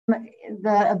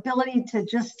the ability to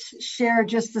just share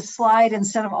just the slide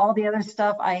instead of all the other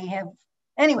stuff I have.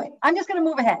 Anyway, I'm just going to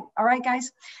move ahead. All right,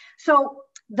 guys. So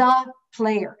the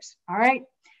players. All right.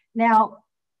 Now,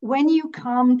 when you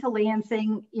come to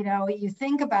Lansing, you know, you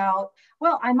think about,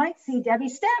 well, I might see Debbie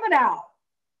Stabenow.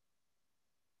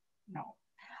 No.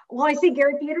 Will I see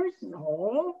Gary Peters?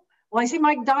 No. Will I see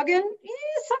Mike Duggan?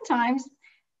 Sometimes.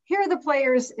 Here are the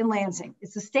players in Lansing.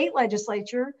 It's the state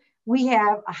legislature. We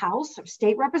have a House of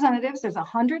State Representatives. There's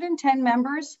 110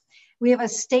 members. We have a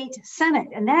state Senate,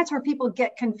 and that's where people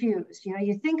get confused. You know,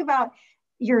 you think about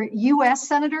your US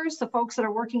senators, the folks that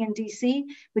are working in DC,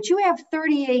 but you have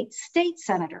 38 state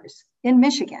senators in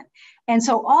Michigan. And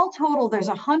so all total, there's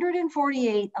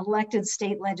 148 elected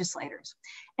state legislators.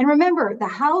 And remember, the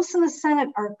House and the Senate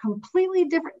are completely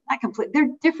different, they're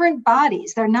different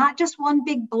bodies. They're not just one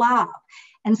big blob.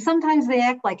 And sometimes they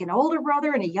act like an older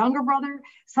brother and a younger brother.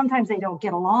 Sometimes they don't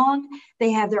get along. They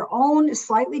have their own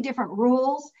slightly different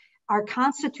rules. Our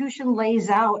Constitution lays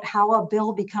out how a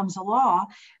bill becomes a law,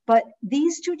 but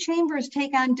these two chambers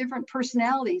take on different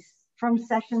personalities from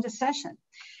session to session.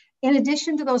 In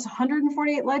addition to those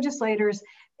 148 legislators,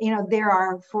 you know, there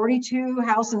are 42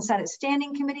 House and Senate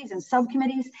standing committees and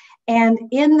subcommittees. And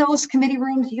in those committee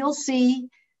rooms, you'll see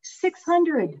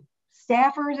 600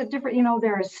 staffers at different, you know,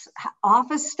 there's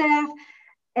office staff.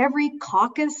 Every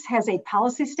caucus has a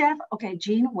policy staff. Okay,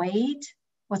 Jean, wait,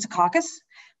 what's a caucus?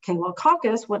 Okay, well,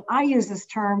 caucus, when I use this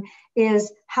term,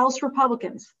 is House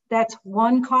Republicans. That's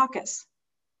one caucus.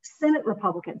 Senate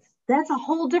Republicans, that's a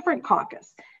whole different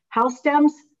caucus. House Dems,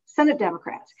 Senate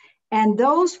Democrats. And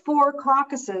those four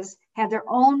caucuses have their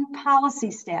own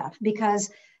policy staff because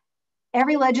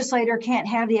every legislator can't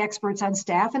have the experts on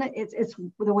staff, and it's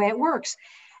the way it works.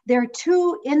 There are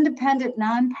two independent,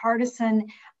 nonpartisan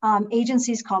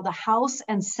agencies called the House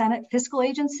and Senate Fiscal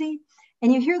Agency.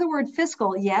 And you hear the word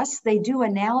fiscal, yes, they do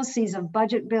analyses of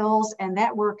budget bills and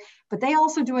that work, but they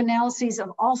also do analyses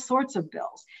of all sorts of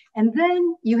bills. And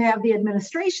then you have the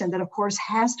administration that, of course,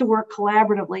 has to work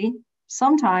collaboratively,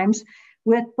 sometimes,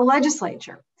 with the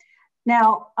legislature.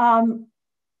 Now,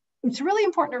 it's really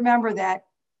important to remember that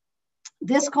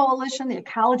this coalition, the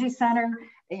Ecology Center,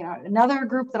 you know, another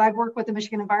group that I've worked with, the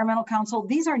Michigan Environmental Council,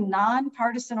 these are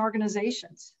nonpartisan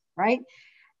organizations, right?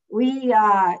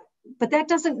 But that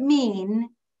doesn't mean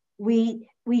we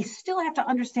still have to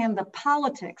understand the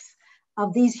politics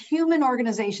of these human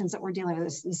organizations that we're dealing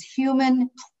with, this human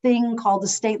thing called the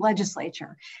state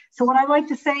legislature. So what I like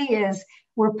to say is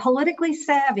we're politically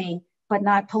savvy, but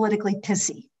not politically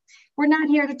pissy. We're not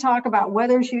here to talk about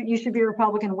whether you should be a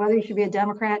Republican, whether you should be a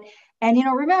Democrat. And, you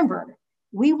know, remember,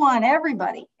 we want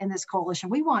everybody in this coalition.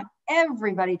 We want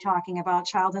everybody talking about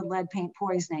childhood lead paint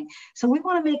poisoning. So we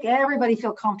want to make everybody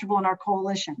feel comfortable in our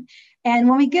coalition. And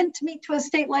when we get to meet to a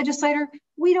state legislator,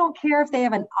 we don't care if they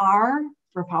have an R,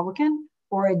 Republican,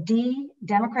 or a D,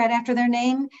 Democrat after their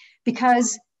name,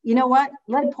 because you know what?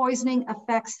 Lead poisoning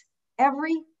affects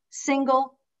every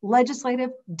single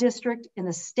legislative district in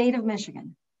the state of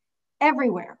Michigan.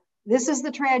 Everywhere. This is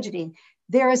the tragedy.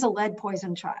 There is a lead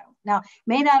poisoned child. Now,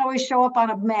 may not always show up on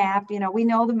a map. You know, we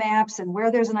know the maps and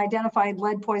where there's an identified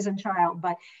lead poisoned child.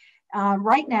 But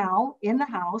right now in the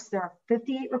House, there are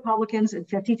 58 Republicans and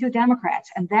 52 Democrats.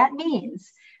 And that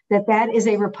means that that is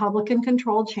a Republican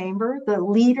controlled chamber. The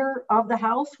leader of the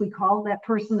House, we call that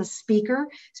person the Speaker.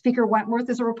 Speaker Wentworth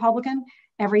is a Republican.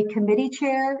 Every committee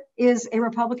chair is a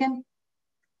Republican.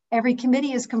 Every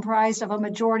committee is comprised of a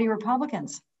majority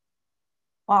Republicans.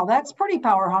 Wow, that's pretty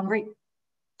power hungry.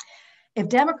 If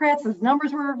Democrats'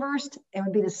 numbers were reversed, it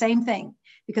would be the same thing.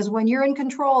 Because when you're in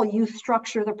control, you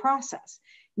structure the process.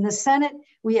 In the Senate,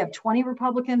 we have 20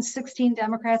 Republicans, 16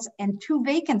 Democrats, and 2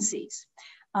 vacancies.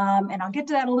 And I'll get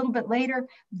to that a little bit later.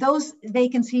 Those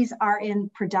vacancies are in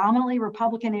predominantly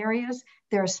Republican areas.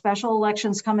 There are special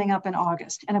elections coming up in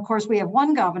August. And of course, we have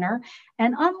one governor.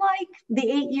 And unlike the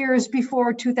 8 years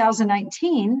before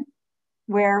 2019,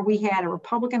 where we had a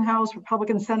Republican House,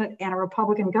 Republican Senate, and a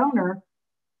Republican governor,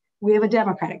 we have a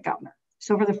Democratic governor.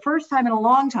 So for the first time in a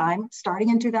long time, starting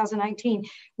in 2019,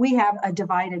 we have a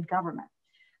divided government.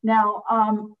 Now,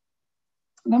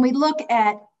 when we look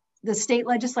at the state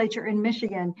legislature in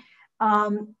Michigan,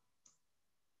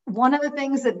 one of the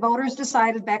things that voters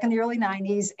decided back in the early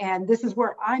 90s, and this is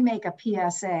where I make a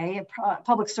PSA, a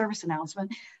public service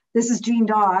announcement. This is Jean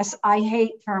Doss. I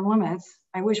hate term limits.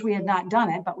 I wish we had not done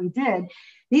it, but we did.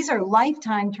 These are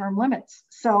lifetime term limits.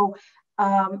 So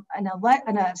a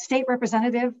state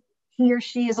representative, he or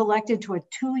she is elected to a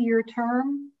 2-year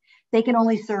term. They can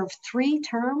only serve 3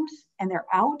 terms and they're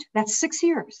out. That's 6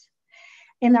 years.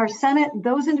 In our Senate,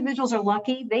 those individuals are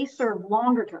lucky. They serve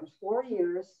longer terms, 4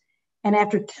 years, And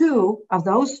after 2 of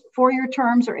those 4-year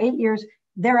terms or 8 years,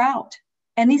 they're out.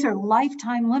 And these are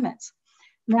lifetime limits.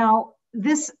 Now,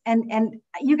 this, and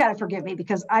you got to forgive me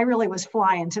because I really was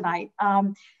flying tonight.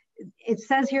 It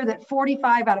says here that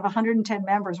 45 out of 110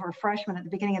 members were freshmen at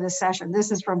the beginning of this session.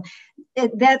 This is from,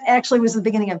 that actually was the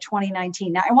beginning of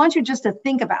 2019. Now, I want you just to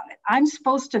think about it. I'm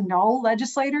supposed to know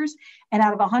legislators, and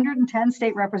out of 110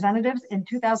 state representatives in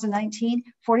 2019,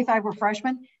 45 were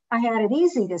freshmen. I had it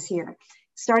easy this year.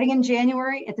 Starting in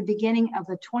January, at the beginning of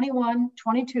the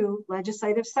 21-22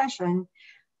 legislative session,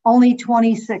 only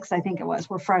 26, I think it was,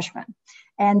 were freshmen.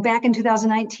 And back in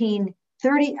 2019,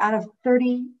 30 out of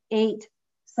 38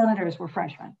 senators were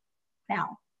freshmen.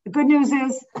 Now, the good news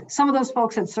is some of those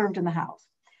folks had served in the House.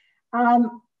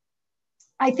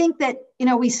 I think that,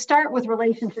 we start with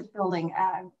relationship building.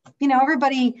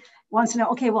 Everybody wants to know,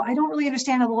 okay, well, I don't really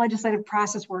understand how the legislative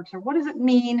process works, or what does it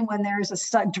mean when there's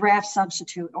a draft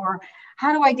substitute, or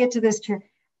how do I get to this chair?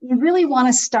 You really want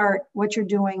to start what you're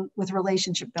doing with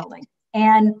relationship building.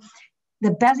 And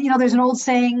the best, there's an old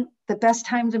saying, the best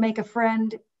time to make a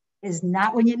friend is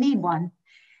not when you need one.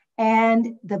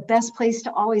 And the best place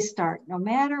to always start, no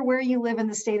matter where you live in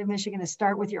the state of Michigan, is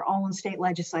start with your own state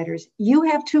legislators. You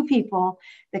have 2 people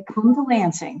that come to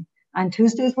Lansing on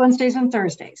Tuesdays, Wednesdays, and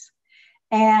Thursdays.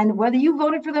 And whether you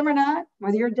voted for them or not,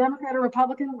 whether you're a Democrat or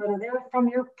Republican, whether they're from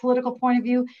your political point of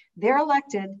view, they're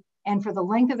elected. And for the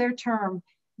length of their term,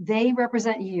 they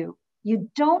represent you.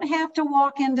 You don't have to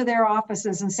walk into their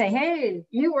offices and say, hey,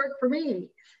 you work for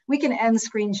me. We can end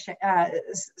screen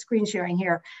sharing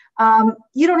here.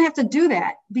 You don't have to do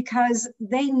that because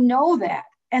they know that.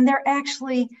 And they're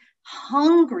actually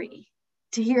hungry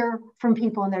to hear from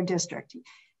people in their district.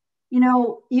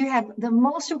 You have the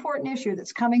most important issue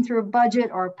that's coming through a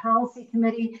budget or a policy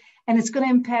committee, and it's going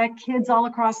to impact kids all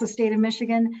across the state of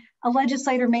Michigan. A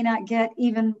legislator may not get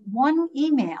even one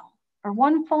email or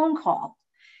one phone call.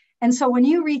 And so when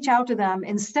you reach out to them,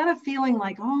 instead of feeling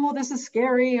like, oh, this is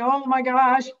scary, oh my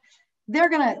gosh, they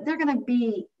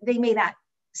may not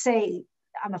say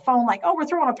on the phone like, oh, we're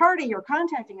throwing a party, you're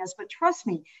contacting us, but trust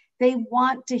me, they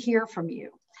want to hear from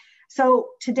you. So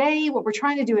today, what we're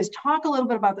trying to do is talk a little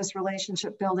bit about this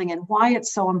relationship building and why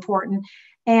it's so important,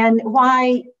 and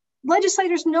why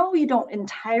legislators know you don't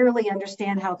entirely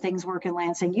understand how things work in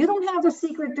Lansing. You don't have a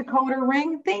secret decoder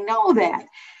ring. They know that,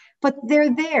 but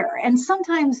they're there. And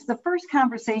sometimes the first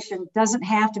conversation doesn't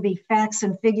have to be facts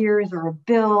and figures or a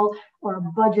bill or a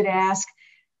budget ask.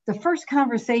 The first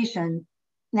conversation,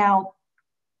 now,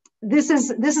 this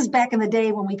is back in the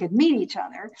day when we could meet each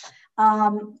other.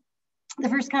 The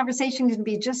first conversation can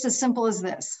be just as simple as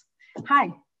this.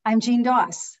 Hi, I'm Jean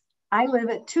Doss. I live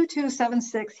at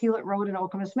 2276 Hewlett Road in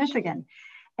Okemos, Michigan.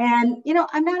 And,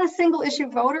 I'm not a single issue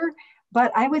voter,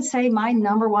 but I would say my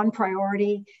number one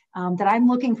priority that I'm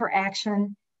looking for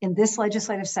action in this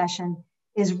legislative session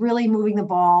is really moving the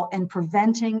ball and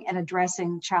preventing and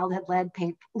addressing childhood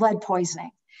lead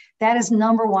poisoning. That is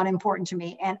number one important to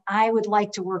me. And I would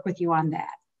like to work with you on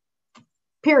that,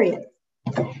 period.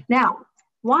 Now,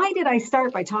 why did I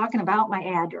start by talking about my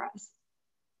address?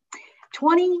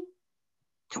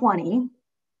 2020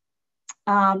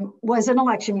 was an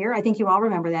election year. I think you all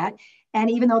remember that.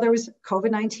 And even though there was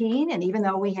COVID-19, and even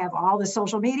though we have all the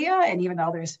social media, and even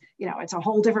though there's, it's a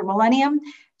whole different millennium,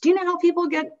 do you know how people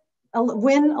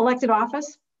win elected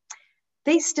office?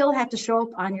 They still have to show up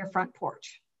on your front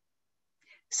porch.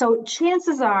 So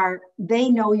chances are they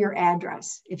know your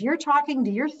address. If you're talking to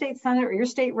your state senator or your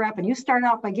state rep and you start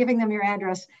out by giving them your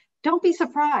address, don't be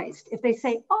surprised if they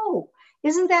say, oh,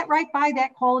 isn't that right by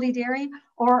that Quality Dairy?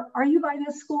 Or are you by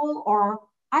this school? Or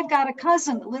I've got a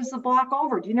cousin that lives a block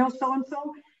over. Do you know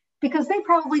so-and-so? Because they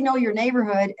probably know your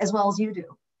neighborhood as well as you do.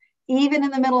 Even in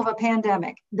the middle of a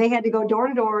pandemic, they had to go door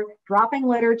to door, dropping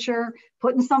literature,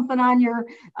 putting something on your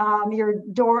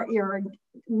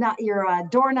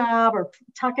doorknob, or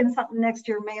tucking something next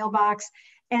to your mailbox.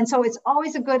 And so it's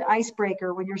always a good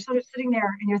icebreaker when you're sort of sitting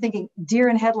there and you're thinking, deer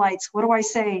in headlights, what do I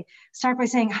say? Start by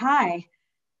saying, hi,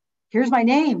 here's my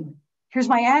name, here's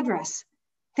my address.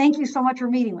 Thank you so much for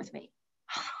meeting with me.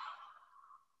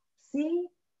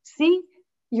 See,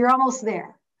 you're almost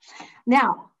there.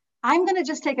 Now, I'm going to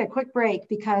just take a quick break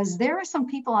because there are some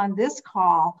people on this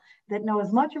call that know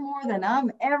as much or more than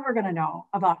I'm ever going to know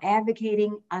about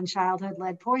advocating on childhood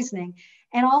lead poisoning.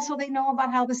 And also they know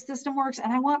about how the system works.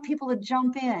 And I want people to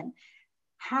jump in.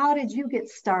 How did you get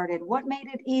started? What made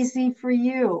it easy for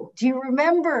you? Do you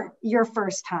remember your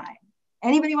first time?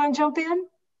 Anybody want to jump in?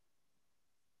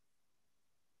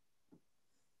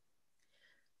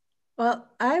 Well,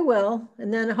 I will,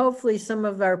 and then hopefully some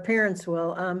of our parents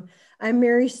will. I'm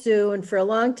Mary Sue, and for a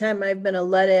long time I've been a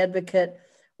lead advocate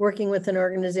working with an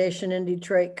organization in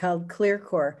Detroit called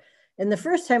ClearCore. And the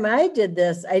first time I did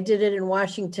this, I did it in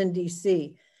Washington,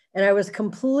 D.C., and I was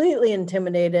completely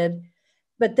intimidated.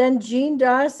 But then Gene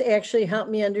Doss actually helped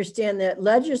me understand that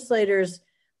legislators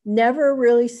never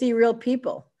really see real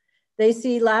people. They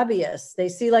see lobbyists. They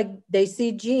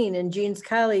see Gene and Gene's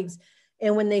colleagues.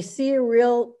 And when they see a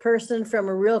real person from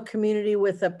a real community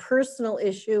with a personal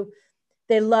issue,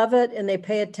 they love it and they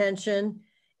pay attention.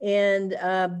 And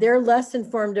they're less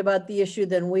informed about the issue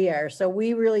than we are. So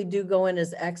we really do go in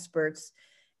as experts.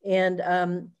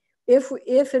 And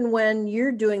if and when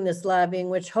you're doing this lobbying,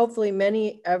 which hopefully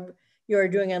many of you are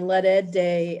doing on Let Ed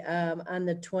Day on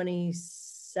the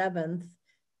 27th,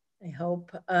 I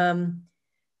hope,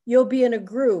 you'll be in a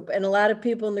group, and a lot of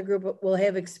people in the group will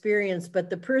have experience, but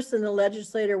the person the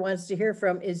legislator wants to hear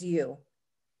from is you.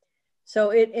 So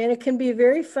it can be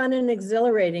very fun and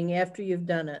exhilarating after you've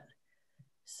done it.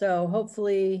 So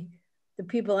hopefully the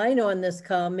people I know on this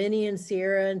call, Minnie and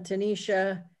Sierra and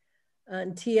Tanisha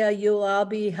and Tia, you'll all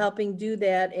be helping do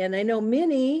that. And I know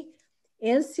Minnie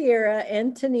and Sierra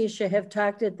and Tanisha have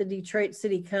talked at the Detroit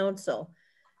City Council.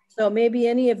 So maybe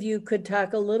any of you could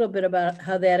talk a little bit about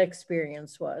how that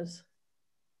experience was.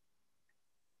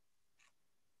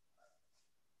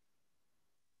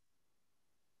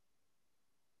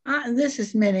 This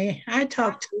is Minnie. I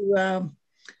talked to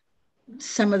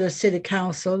some of the city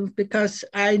council because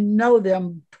I know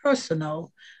them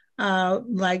personal,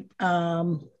 like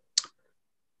a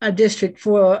district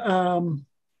for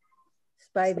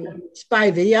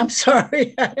Spivey. I'm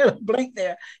sorry, I had a blank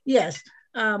there. Yes,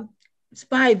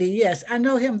 Spivey. Yes, I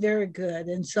know him very good,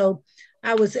 and so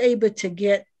I was able to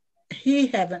get. He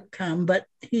haven't come, but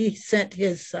he sent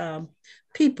his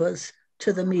peoples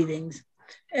to the meetings,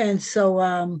 and so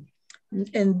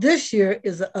and this year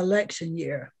is an election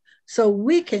year. So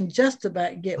we can just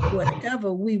about get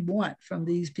whatever we want from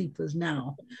these peoples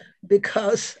now,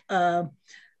 because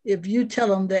if you tell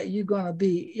them that you're going to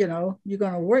be, you're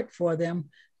going to work for them,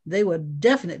 they will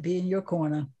definitely be in your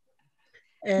corner.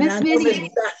 And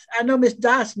I know Miss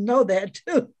Doss know that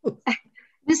too.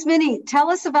 Miss Minnie, tell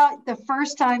us about the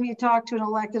first time you talked to an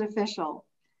elected official.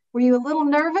 Were you a little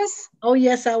nervous? Oh,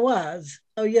 yes, I was.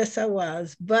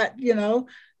 But,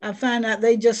 I find out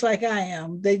they just like I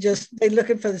am. They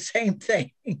looking for the same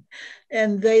thing,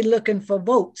 and they looking for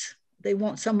votes. They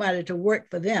want somebody to work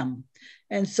for them.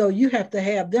 And so you have to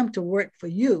have them to work for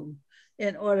you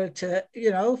in order to,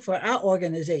 for our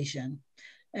organization.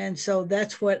 And so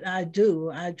that's what I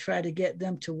do. I try to get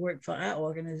them to work for our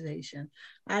organization.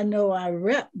 I know our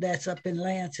rep that's up in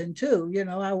Lansing too.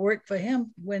 I worked for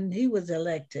him when he was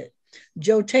elected,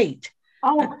 Joe Tate.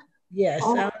 Oh, yes. I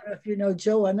don't know if you know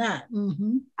Joe or not.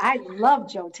 Mm-hmm. I love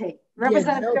Joe Tate.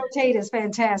 Representative Joe Tate is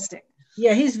fantastic.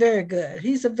 Yeah, he's very good.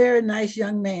 He's a very nice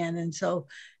young man. And so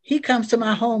he comes to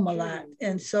my home a lot.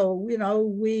 And so,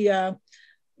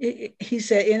 he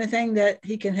said anything that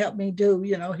he can help me do,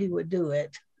 he would do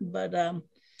it. But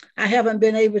I haven't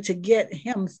been able to get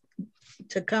him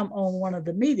to come on one of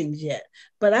the meetings yet.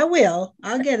 But I will.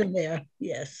 I'll get him there.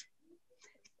 Yes.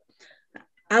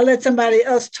 I'll let somebody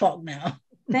else talk now.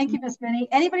 Thank you, Ms. Minnie.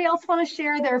 Anybody else want to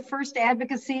share their first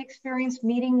advocacy experience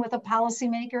meeting with a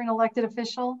policymaker and elected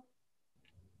official?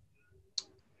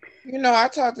 I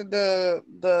talked to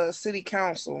the city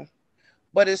council,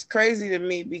 but it's crazy to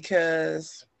me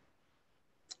because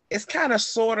it's kind of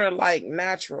sort of like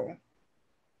natural.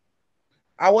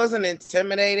 I wasn't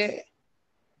intimidated.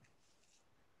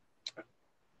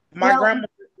 My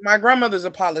grandmother's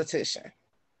a politician.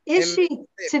 Is she,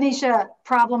 Tanisha,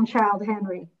 problem child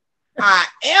Henry? I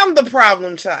am the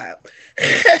problem child.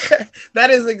 That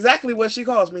is exactly what she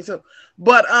calls me too.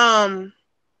 But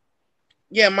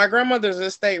yeah, my grandmother's a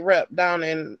state rep down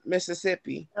in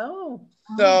Mississippi. Oh.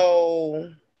 So,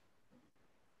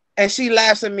 and she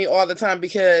laughs at me all the time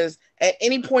because at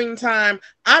any point in time,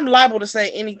 I'm liable to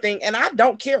say anything, and I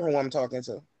don't care who I'm talking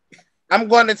to. I'm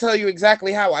going to tell you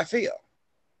exactly how I feel.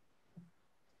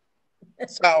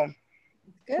 So.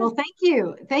 Well, thank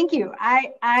you.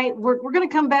 We're going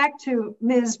to come back to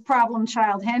Ms. Problem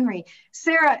Child Henry.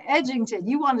 Sarah Edgington,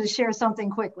 you wanted to share something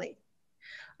quickly.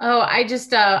 Oh,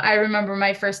 I remember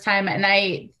my first time, and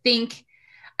I think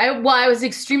I was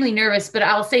extremely nervous, but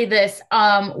I'll say this.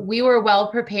 We were well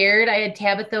prepared. I had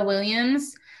Tabitha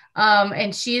Williams,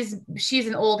 and she's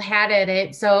an old hat at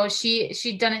it. So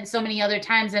she'd done it so many other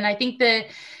times. And I think the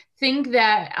thing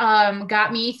that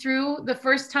got me through the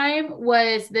first time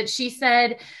was that she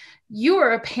said, you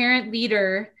are a parent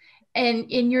leader and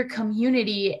in your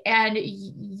community, and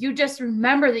you just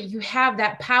remember that you have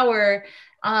that power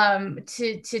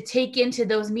to take into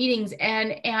those meetings,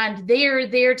 and they are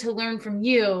there to learn from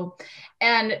you.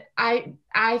 And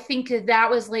I think that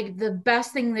was like the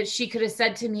best thing that she could have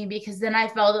said to me, because then I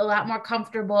felt a lot more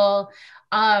comfortable.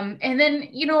 And then,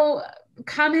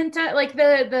 comment like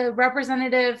the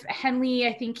representative Henley,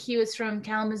 I think he was from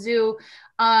Kalamazoo.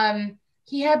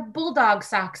 He had bulldog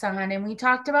socks on, and we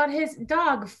talked about his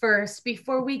dog first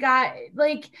before we got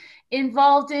like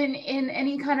involved in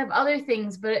any kind of other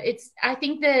things. But I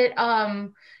think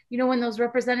that when those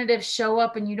representatives show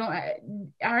up and you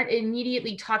aren't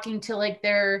immediately talking to like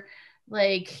their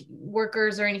like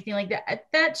workers or anything like that,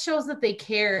 that shows that they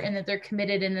care and that they're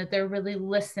committed and that they're really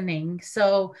listening.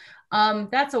 So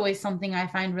that's always something I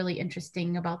find really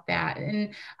interesting about that.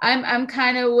 And I'm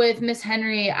kind of with Miss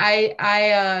Henry.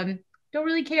 I don't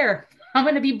really care. I'm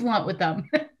going to be blunt with them.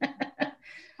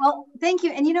 Well, thank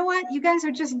you. And you know what? You guys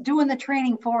are just doing the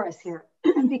training for us here.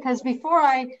 Because before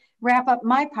I wrap up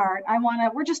my part,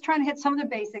 we're just trying to hit some of the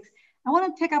basics. I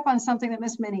want to pick up on something that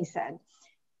Miss Minnie said.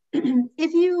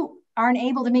 If you aren't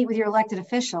able to meet with your elected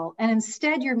official and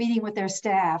instead you're meeting with their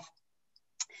staff,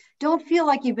 don't feel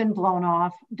like you've been blown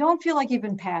off. Don't feel like you've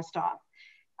been passed off.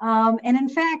 And in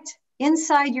fact,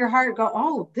 inside your heart, go,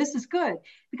 oh, this is good.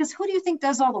 Because who do you think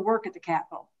does all the work at the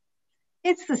Capitol?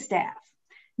 It's the staff.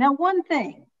 Now, one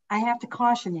thing I have to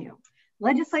caution you,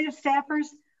 legislative staffers,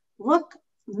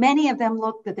 many of them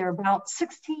look that they're about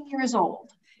 16 years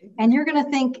old. And you're going to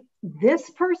think this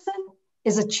person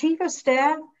is a chief of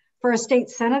staff for a state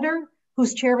senator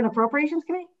who's chair of an appropriations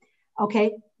committee.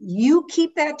 Okay, you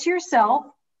keep that to yourself.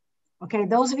 Okay,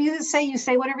 those of you that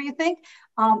say whatever you think,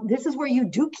 this is where you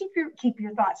do keep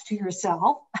your thoughts to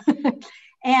yourself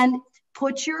and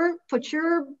put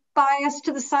your bias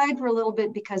to the side for a little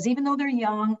bit, because even though they're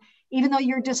young, even though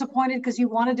you're disappointed because you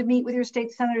wanted to meet with your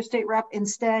state senator, state rep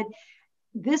instead,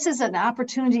 this is an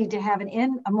opportunity to have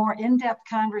a more in-depth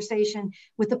conversation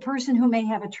with the person who may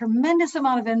have a tremendous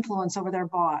amount of influence over their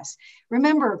boss.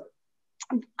 Remember,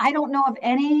 I don't know of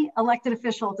any elected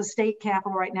official at the state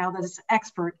capitol right now that is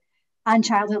expert on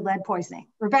childhood lead poisoning.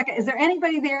 Rebecca, is there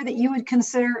anybody there that you would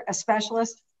consider a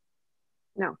specialist?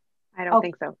 No, I don't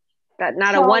think so.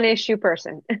 Not a one issue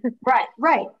person.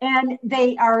 Right. And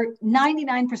they are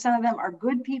 99% of them are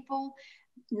good people.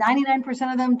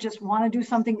 99% of them just want to do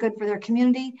something good for their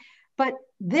community. But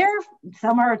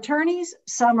some are attorneys,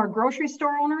 some are grocery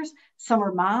store owners, some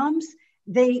are moms.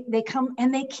 They come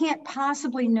and they can't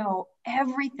possibly know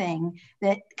everything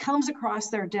that comes across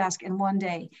their desk in one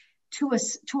day. To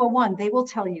a one, they will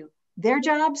tell you their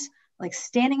jobs like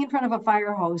standing in front of a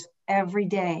fire hose every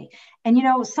day. And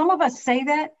some of us say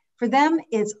that. For them,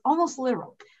 it's almost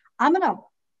literal. I'm going to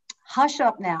hush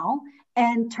up now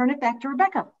and turn it back to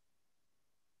Rebecca.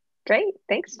 Great.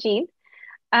 Thanks, Jean.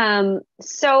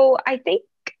 So I think,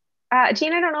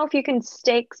 Jean, I don't know if you can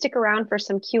stick around for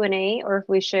some Q&A or if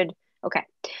we should. Okay.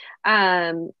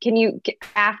 Can you get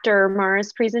after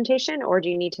Mara's presentation, or do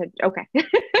you need to? Okay.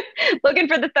 Looking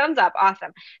for the thumbs up.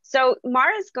 Awesome. So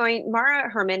Mara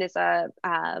Herman is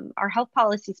our health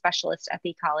policy specialist at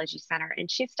the Ecology Center, and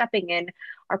she's stepping in.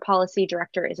 Our policy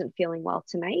director isn't feeling well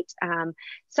tonight.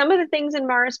 Some of the things in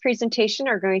Mara's presentation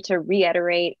are going to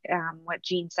reiterate what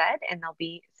Jean said, and there'll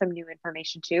be some new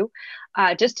information too.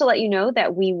 Just to let you know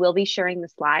that we will be sharing the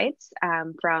slides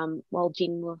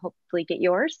Jean will hopefully get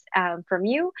yours from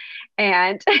you,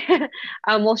 and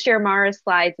we'll share Mara's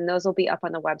slides, and those will be up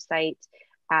on the website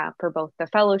for both the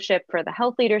fellowship, for the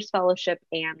Health Leaders Fellowship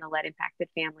and the Lead Impacted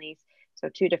Families. So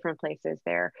 2 different places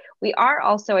there. We are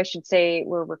also, I should say,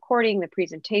 we're recording the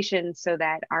presentation so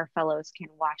that our fellows can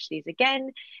watch these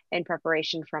again in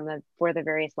preparation for the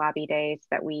various lobby days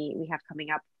that we have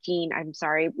coming up. Jean, I'm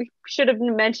sorry, we should have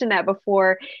mentioned that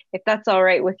before. If that's all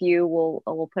right with you,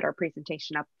 we'll put our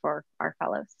presentation up for our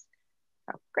fellows.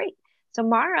 So great. So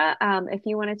Mara, if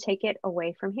you want to take it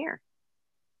away from here.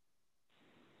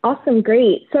 Awesome,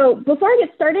 great. So before I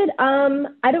get started,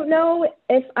 I don't know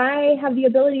if I have the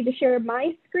ability to share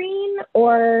my screen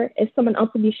or if someone else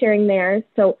will be sharing theirs.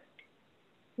 So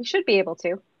you should be able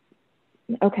to.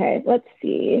 Okay, let's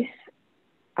see.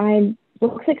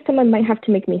 Looks like someone might have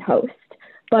to make me host.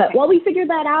 But while we figure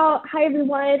that out, hi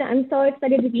everyone. I'm so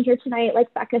excited to be here tonight.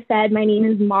 Like Becca said, my name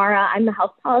is Mara. I'm the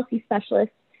health policy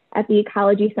specialist at the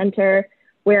Ecology Center,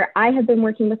 where I have been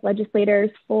working with legislators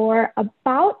for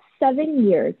about 7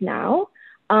 years now,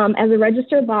 as a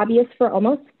registered lobbyist for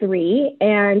almost 3.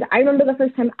 And I remember the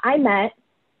first time I met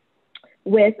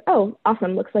with, oh,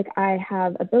 awesome, looks like I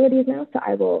have abilities now, so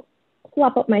I will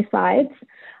swap up my slides.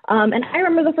 And I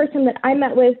remember the first time that I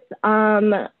met with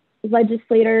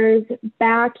legislators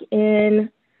back in,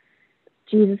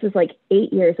 this is like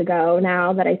 8 years ago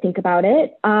now that I think about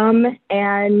it.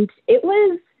 And it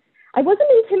was, I wasn't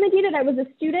intimidated. I was a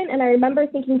student, and I remember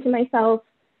thinking to myself,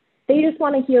 they just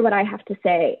want to hear what I have to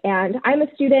say. And I'm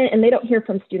a student, and they don't hear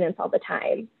from students all the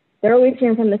time. They're always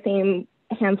hearing from the same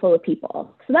handful of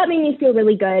people. So that made me feel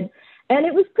really good. And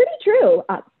it was pretty true.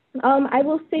 I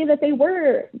will say that they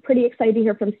were pretty excited to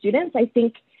hear from students. I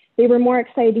think they were more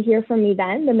excited to hear from me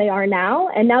then than they are now.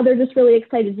 And now they're just really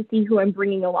excited to see who I'm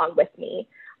bringing along with me.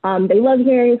 They love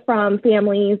hearing from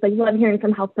families. They love hearing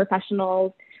from health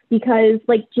professionals because,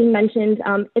 like Jean mentioned,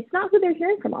 it's not who they're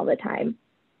hearing from all the time.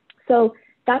 So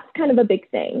that's kind of a big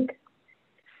thing.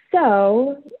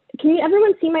 So can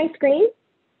everyone see my screen?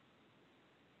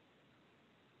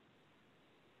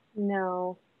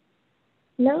 No.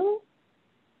 No?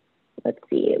 Let's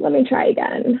see. Let me try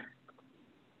again.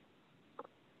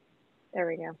 There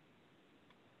we go.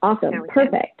 Awesome.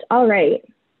 Perfect. All right.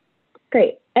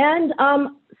 Great. And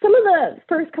some of the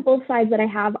first couple of slides that I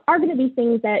have are going to be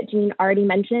things that Jean already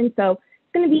mentioned. So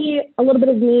it's going to be a little bit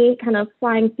of me kind of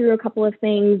flying through a couple of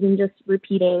things and just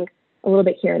repeating a little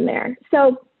bit here and there.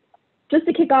 So just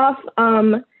to kick off,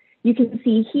 you can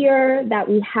see here that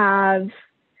we have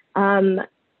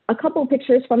a couple of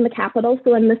pictures from the Capitol.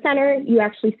 So in the center, you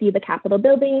actually see the Capitol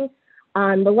building.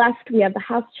 On the left, we have the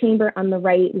House chamber. On the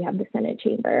right, we have the Senate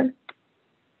chamber.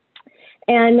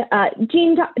 And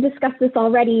Jean discussed this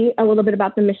already, a little bit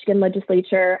about the Michigan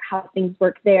legislature, how things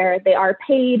work there. They are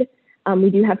paid. We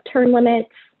do have term limits,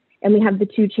 and we have the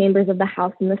two chambers of the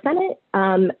House and the Senate.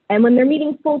 And when they're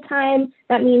meeting full time,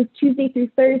 that means Tuesday through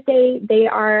Thursday, they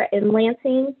are in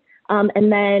Lansing.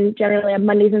 And then generally on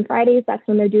Mondays and Fridays, that's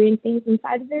when they're doing things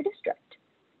inside of their district.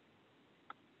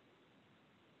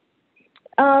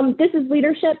 This is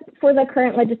leadership for the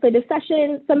current legislative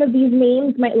session. Some of these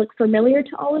names might look familiar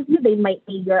to all of you. They might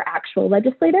be your actual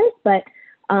legislators, but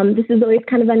this is always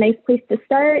kind of a nice place to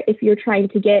start if you're trying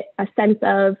to get a sense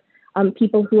of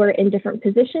people who are in different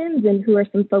positions and who are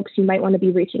some folks you might want to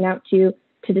be reaching out to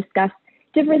discuss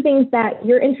different things that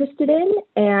you're interested in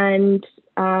and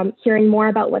hearing more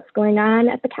about what's going on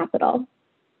at the Capitol.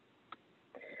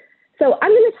 So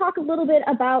I'm going to talk a little bit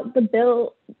about the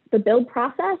bill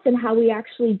process and how we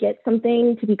actually get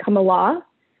something to become a law.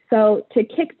 So to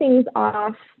kick things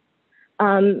off,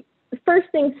 first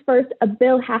things first, a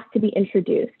bill has to be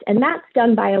introduced, and that's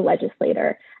done by a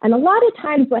legislator. And a lot of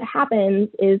times what happens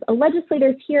is a legislator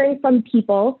is hearing from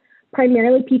people,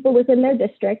 primarily people within their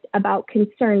district, about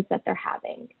concerns that they're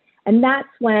having. And that's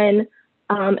when,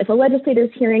 if a legislator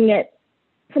is hearing it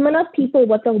from enough people,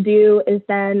 what they'll do is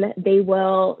then they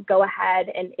will go ahead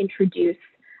and introduce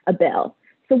a bill.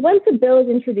 So once a bill is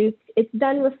introduced, it's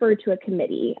then referred to a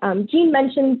committee. Jean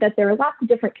mentioned that there are lots of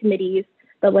different committees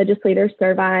that legislators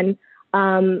serve on.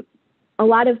 A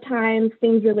lot of times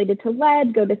things related to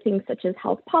lead go to things such as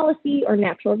health policy or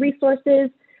natural resources.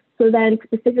 So then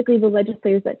specifically the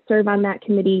legislators that serve on that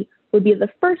committee would be the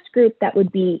first group that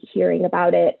would be hearing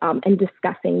about it and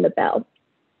discussing the bill.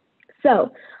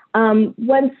 So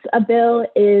once a bill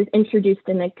is introduced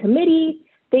in a committee,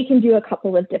 they can do a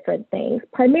couple of different things.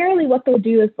 Primarily what they'll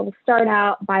do is they'll start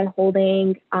out by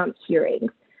holding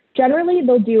hearings. Generally,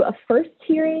 they'll do a first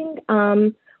hearing,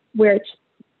 which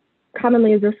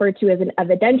commonly is referred to as an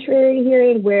evidentiary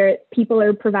hearing, where people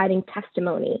are providing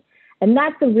testimony. And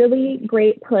that's a really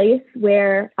great place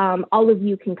where all of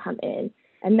you can come in.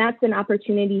 And that's an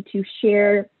opportunity to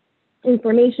share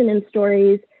information and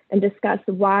stories and discuss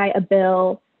why a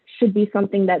bill should be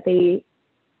something that they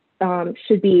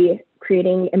should be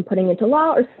creating and putting into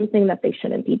law or something that they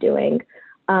shouldn't be doing.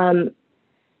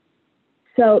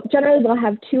 So generally they'll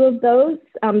have two of those.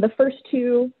 The first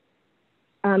two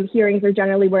hearings are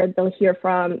generally where they'll hear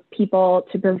from people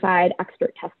to provide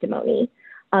expert testimony.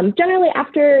 Generally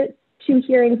after two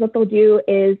hearings, what they'll do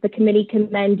is the committee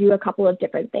can then do a couple of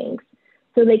different things.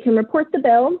 So they can report the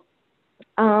bill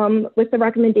with the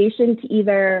recommendation to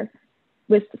either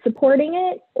with supporting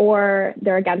it or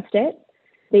they're against it.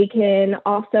 They can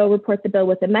also report the bill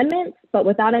with amendments, but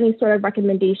without any sort of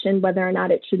recommendation whether or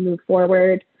not it should move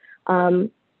forward.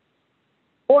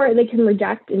 Or they can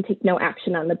reject and take no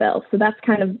action on the bill. So that's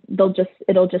kind of,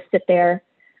 it'll just sit there.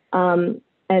 And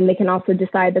they can also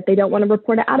decide that they don't want to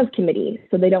report it out of committee.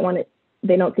 So they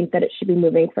don't think that it should be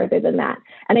moving further than that.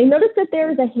 And I noticed that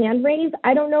there's a hand raise.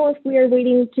 I don't know if we are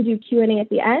waiting to do Q&A at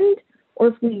the end or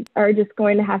if we are just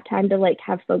going to have time to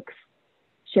have folks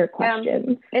share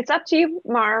questions. It's up to you,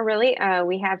 Mara, really.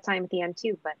 We have time at the end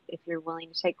too, but if you're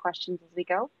willing to take questions as we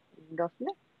go, we can go from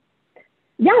there.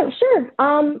 Yeah, sure.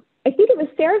 I think it was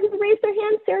Sarah who raised her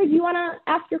hand. Sarah, do you want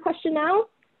to ask your question now?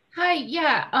 Hi,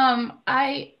 yeah.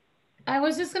 I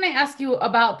was just going to ask you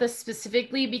about this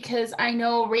specifically because I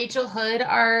know Rachel Hood,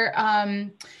 our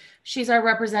She's our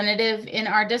representative in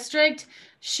our district.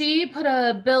 She put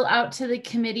a bill out to the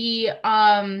committee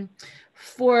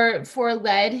for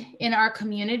lead in our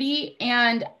community.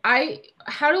 And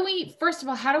first of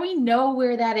all, how do we know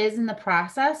where that is in the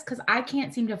process? Because I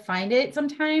can't seem to find it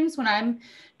sometimes when I'm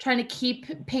trying to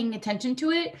keep paying attention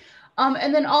to it.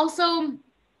 And then also,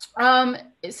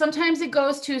 sometimes it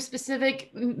goes to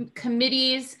specific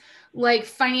committees, like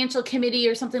financial committee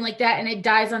or something like that, and it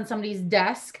dies on somebody's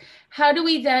desk. How do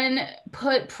we then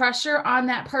put pressure on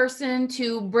that person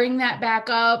to bring that back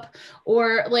up?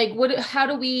 Or like, how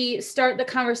do we start the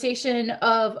conversation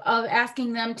of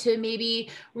asking them to maybe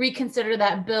reconsider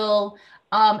that bill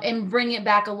and bring it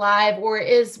back alive? Or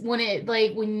when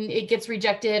it gets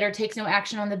rejected or takes no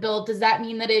action on the bill, does that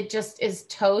mean that it just is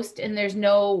toast and there's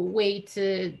no way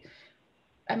to,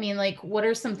 what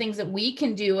are some things that we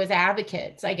can do as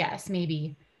advocates, I guess,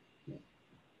 maybe?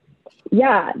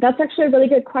 Yeah, that's actually a really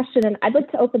good question. And I'd like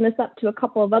to open this up to a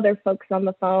couple of other folks on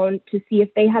the phone to see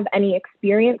if they have any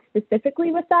experience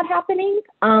specifically with that happening.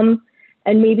 And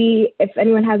maybe if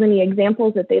anyone has any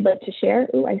examples that they'd like to share.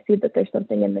 Ooh, I see that there's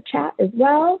something in the chat as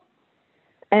well.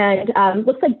 And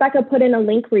looks like Becca put in a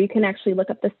link where you can actually look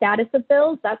up the status of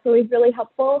bills. That's always really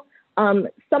helpful.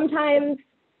 Sometimes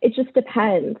it just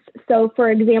depends. So for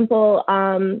example,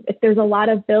 if there's a lot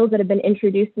of bills that have been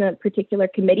introduced in a particular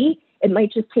committee, it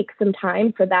might just take some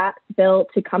time for that bill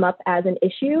to come up as an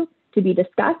issue to be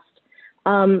discussed.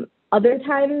 Other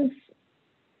times,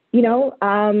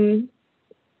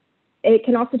 it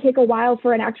can also take a while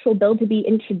for an actual bill to be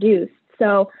introduced.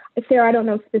 So Sarah, I don't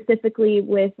know specifically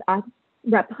with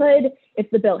Rep. Hood, if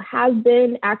the bill has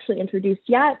been actually introduced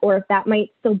yet, or if that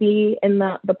might still be in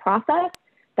the process.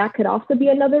 That could also be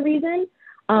another reason.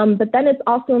 But then it's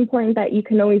also important that you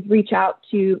can always reach out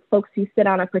to folks who sit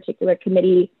on a particular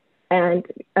committee and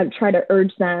try to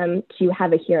urge them to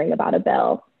have a hearing about a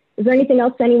bill. Is there anything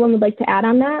else anyone would like to add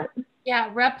on that? Yeah,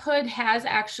 Rep. Hood has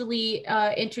actually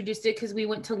introduced it because we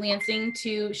went to Lansing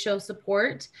to show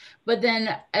support. But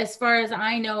then as far as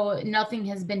I know, nothing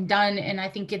has been done. And I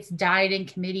think it's died in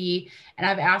committee. And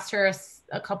I've asked her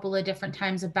a couple of different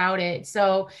times about it.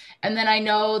 So, and then I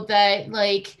know that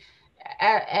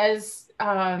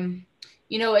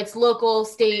it's local,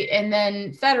 state, and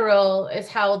then federal is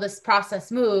how this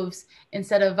process moves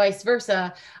instead of vice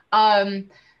versa.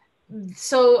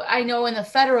 So I know in the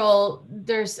federal,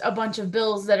 there's a bunch of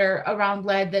bills that are around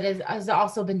lead that has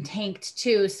also been tanked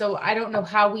too. So I don't know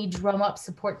how we drum up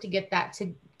support to get that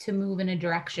to move in a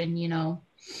direction,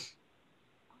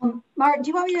 Mara, do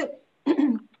you want me to,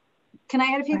 can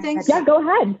I add a few things? Yeah, go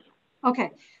ahead.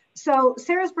 Okay. So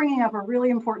Sarah's bringing up a really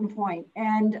important point,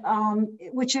 and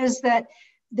which is that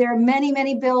there are many,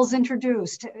 many bills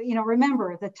introduced.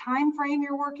 Remember, the time frame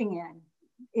you're working in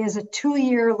is a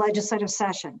 2-year legislative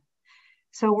session.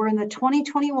 So we're in the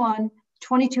 2021-22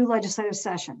 legislative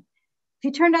session. If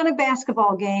you turned on a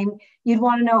basketball game, you'd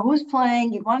want to know who's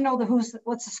playing. You'd want to know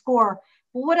what's the score.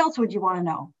 Well, what else would you want to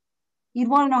know? You'd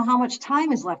want to know how much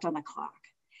time is left on the clock.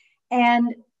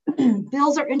 And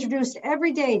bills are introduced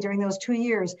every day during those 2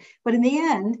 years. But in the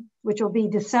end, which will be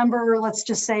December, let's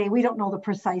just say, we don't know the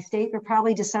precise date, but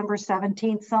probably December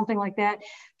 17th, something like that,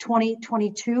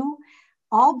 2022,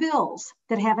 all bills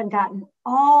that haven't gotten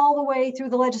all the way through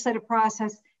the legislative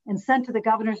process and sent to the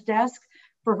governor's desk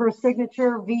for her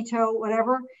signature, veto,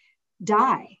 whatever,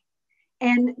 die.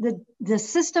 And the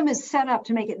system is set up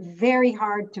to make it very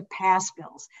hard to pass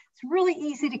bills. It's really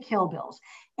easy to kill bills.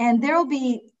 And there'll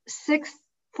be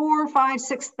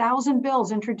 6,000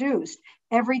 bills introduced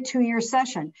every 2-year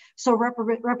session. So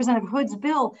Representative Hood's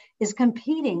bill is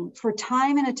competing for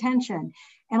time and attention.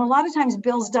 And a lot of times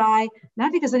bills die,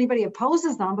 not because anybody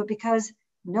opposes them, but because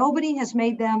nobody has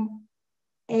made them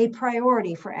a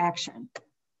priority for action.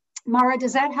 Mara,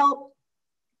 does that help?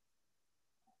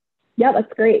 Yeah,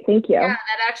 that's great. Thank you. Yeah,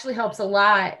 that actually helps a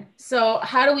lot. So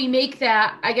how do we make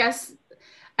that, I guess,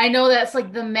 I know that's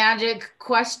like the magic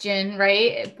question,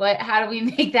 right? But how do we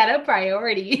make that a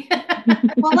priority?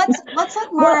 Well, let's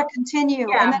let Mara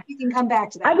continue, and then we can come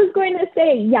back to that. I was going to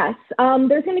say, yes,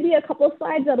 there's going to be a couple of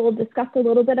slides that will discuss a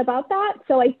little bit about that.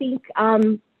 So I think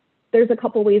there's a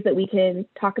couple ways that we can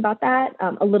talk about that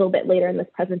a little bit later in this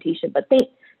presentation. But thank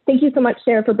you so much,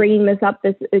 Sarah, for bringing this up.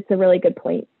 It's a really good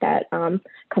point that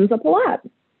comes up a lot.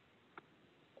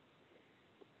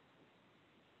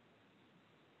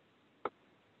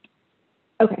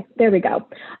 Okay, there we go.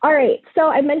 All right, so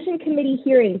I mentioned committee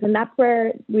hearings, and that's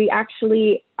where we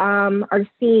actually are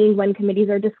seeing when committees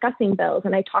are discussing bills.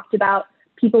 And I talked about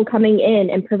people coming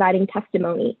in and providing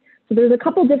testimony. So there's a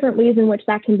couple different ways in which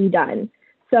that can be done.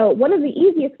 So one of the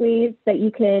easiest ways that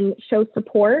you can show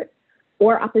support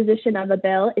or opposition of a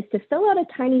bill is to fill out a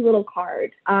tiny little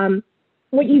card.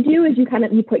 What you do is you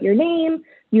put your name,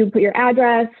 you put your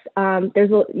address,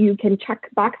 you can check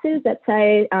boxes that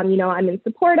say, I'm in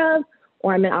support of,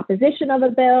 or I'm in opposition of a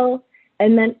bill.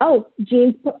 And then, oh,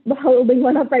 Jean's holding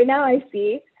one up right now, I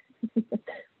see.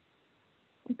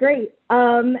 Great.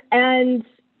 And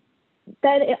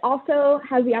then it also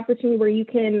has the opportunity where you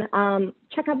can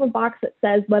check off a box that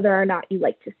says whether or not you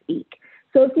like to speak.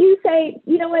 So if you say,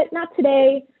 you know what, not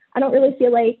today, I don't really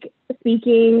feel like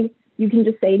speaking, you can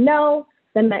just say no,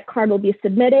 then that card will be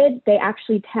submitted. They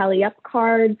actually tally up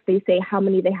cards. They say how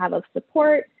many they have of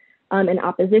support and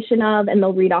opposition of, and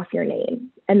they'll read off your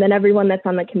name. And then everyone that's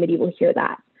on the committee will hear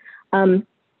that.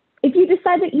 If you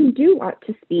decide that you do want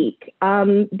to speak,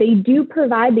 they do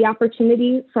provide the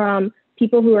opportunity from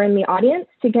people who are in the audience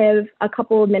to give a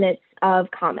couple of minutes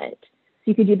of comment. So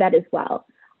you could do that as well.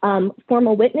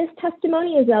 Formal witness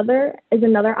testimony is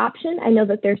another option. I know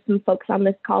that there's some folks on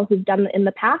this call who've done it in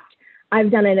the past. I've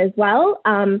done it as well.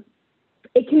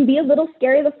 It can be a little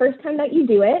scary the first time that you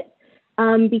do it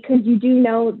because you do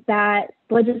know that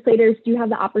legislators do have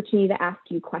the opportunity to ask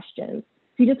you questions.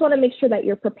 So you just want to make sure that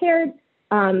you're prepared.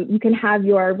 You can have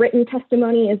your written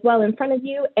testimony as well in front of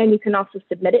you, and you can also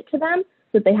submit it to them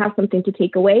so that they have something to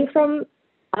take away from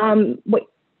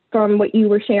what you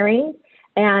were sharing.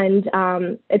 And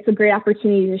it's a great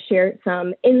opportunity to share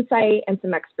some insight and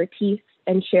some expertise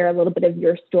and share a little bit of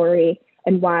your story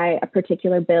and why a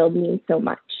particular bill means so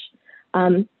much.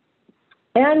 And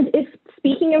if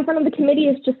speaking in front of the committee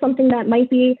is just something that might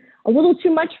be a little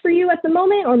too much for you at the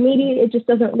moment, or maybe it just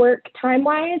doesn't work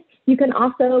time-wise, you can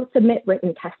also submit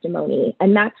written testimony.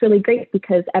 And that's really great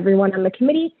because everyone on the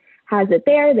committee has it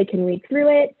there, they can read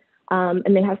through it,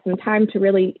 and they have some time to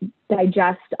really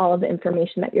digest all of the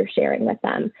information that you're sharing with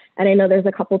them. And I know there's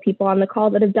a couple people on the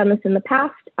call that have done this in the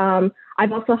past.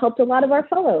 I've also helped a lot of our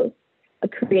fellows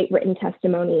create written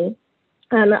testimony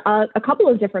on a couple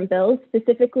of different bills,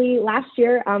 specifically last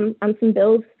year on some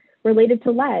bills related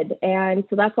to lead. And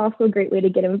so that's also a great way to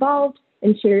get involved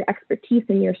and share your expertise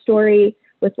and your story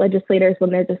with legislators when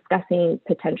they're discussing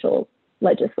potential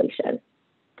legislation.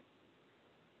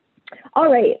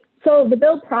 All right, so the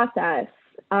bill process,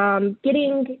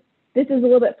 this is a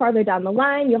little bit farther down the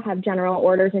line. You'll have general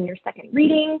orders in your second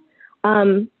reading.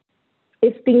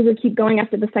 If things would keep going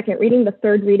after the second reading, the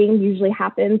third reading usually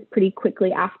happens pretty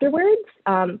quickly afterwards.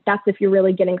 That's if you're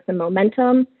really getting some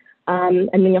momentum, and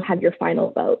then you'll have your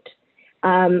final vote.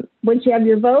 Once you have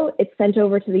your vote, it's sent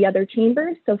over to the other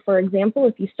chambers. So for example,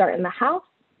 if you start in the House,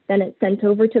 then it's sent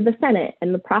over to the Senate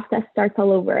and the process starts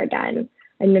all over again.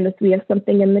 I notice we have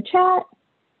something in the chat.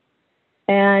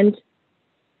 And,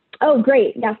 oh,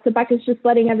 great. Yes, so Becca's just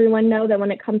letting everyone know that when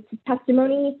it comes to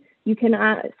testimony, you can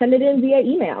send it in via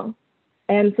email.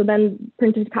 And so then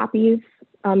printed copies,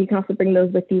 you can also bring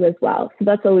those with you as well. So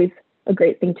that's always a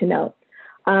great thing to know.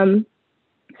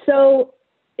 So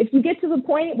if you get to the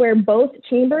point where both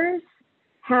chambers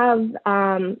have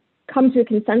come to a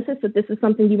consensus that this is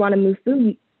something you want to move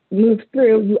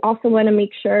through, you also want to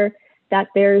make sure that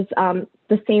there's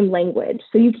the same language.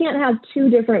 So you can't have two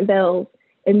different bills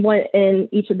in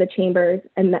each of the chambers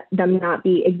and them not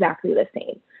be exactly the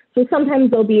same. So sometimes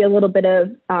there'll be a little bit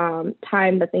of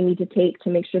time that they need to take to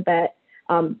make sure that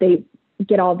they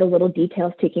get all the little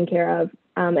details taken care of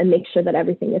and make sure that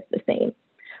everything is the same.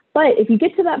 But if you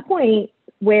get to that point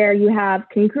where you have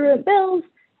congruent bills,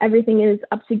 everything is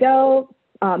up to go,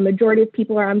 majority of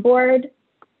people are on board,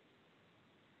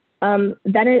 then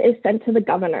it is sent to the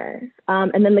governor.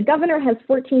 And then the governor has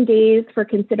 14 days for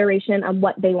consideration on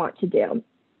what they want to do.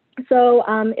 So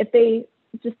if they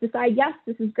just decide, yes,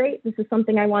 this is great, this is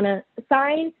something I want to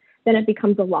sign, then it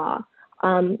becomes a law.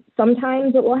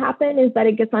 Sometimes what will happen is that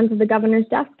it gets onto the governor's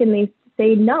desk and they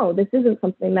say, no, this isn't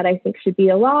something that I think should be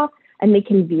a law, and they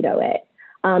can veto it.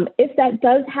 If that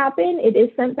does happen, it is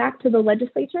sent back to the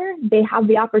legislature. They have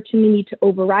the opportunity to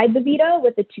override the veto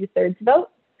with a 2/3 vote,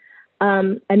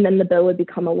 and then the bill would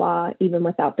become a law even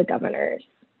without the governor's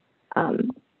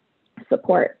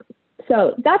support.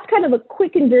 So that's kind of a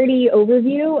quick and dirty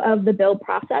overview of the bill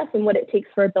process and what it takes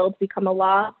for a bill to become a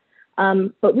law.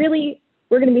 But really,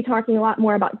 we're going to be talking a lot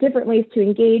more about different ways to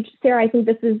engage. Sarah, I think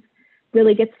this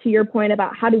really gets to your point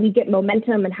about how do we get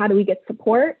momentum and how do we get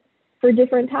support for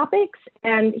different topics.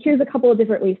 And here's a couple of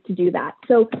different ways to do that.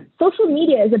 So social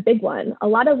media is a big one. A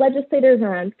lot of legislators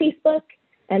are on Facebook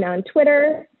and on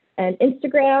Twitter and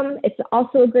Instagram. It's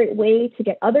also a great way to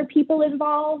get other people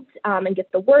involved and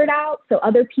get the word out so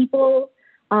other people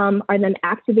are then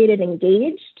activated,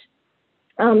 engaged.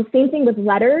 Same thing with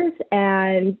letters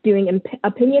and doing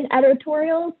opinion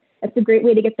editorials. It's a great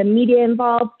way to get the media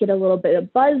involved, get a little bit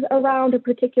of buzz around a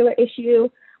particular issue.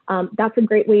 That's a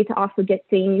great way to also get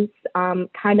things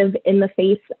kind of in the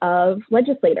face of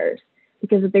legislators,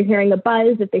 because if they're hearing a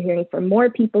buzz, if they're hearing from more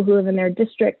people who live in their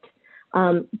district,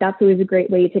 that's always a great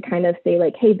way to kind of say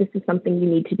like, hey, this is something you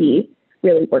need to be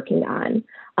really working on.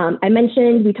 I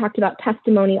mentioned, we talked about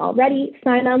testimony already.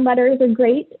 Sign-on letters are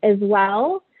great as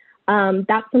well.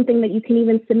 That's something that you can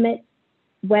even submit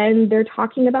when they're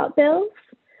talking about bills.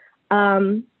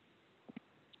 I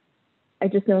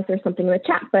just noticed there's something in the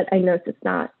chat, but I noticed it's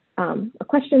not a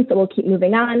question, so we'll keep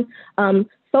moving on.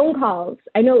 Phone calls.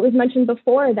 I know it was mentioned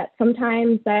before that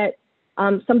sometimes that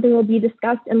something will be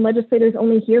discussed and legislators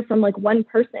only hear from like one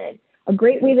person. A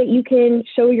great way that you can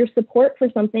show your support for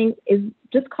something is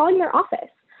just calling their office.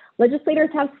 Legislators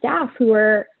have staff who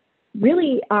are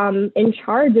really in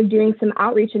charge of doing some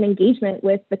outreach and engagement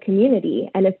with the community.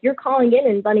 And if you're calling in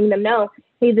and letting them know,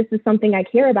 hey, this is something I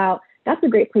care about, that's a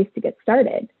great place to get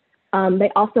started. They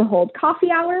also hold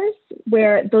coffee hours,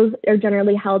 where those are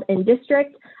generally held in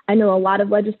district. I know a lot of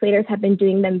legislators have been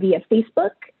doing them via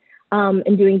Facebook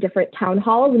and doing different town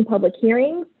halls and public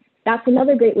hearings. That's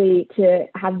another great way to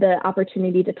have the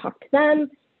opportunity to talk to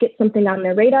them, get something on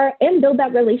their radar, and build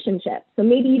that relationship. So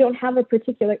maybe you don't have a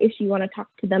particular issue you want to talk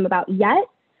to them about yet,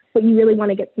 but you really want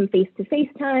to get some face-to-face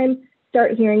time,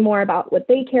 start hearing more about what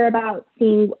they care about,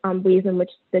 seeing ways in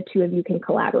which the two of you can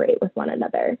collaborate with one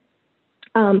another.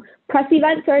 Press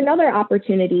events are another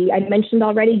opportunity. I mentioned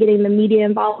already getting the media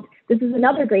involved. This is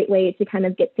another great way to kind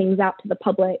of get things out to the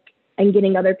public and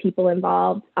getting other people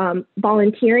involved.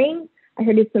 Volunteering. I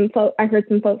heard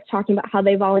some folks talking about how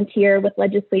they volunteer with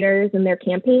legislators in their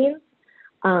campaigns.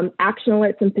 Action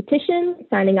alerts and petitions,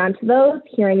 signing on to those,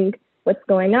 hearing what's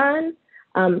going on.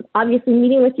 Obviously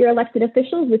meeting with your elected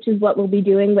officials, which is what we'll be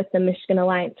doing with the Michigan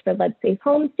Alliance for Lead Safe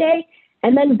Homes Day,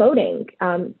 and then voting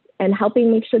and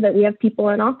helping make sure that we have people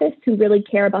in office who really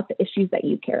care about the issues that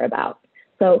you care about.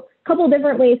 So a couple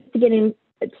different ways to get in,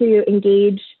 to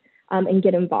engage and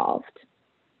get involved.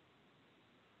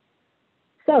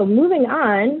 So moving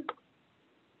on,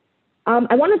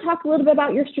 I want to talk a little bit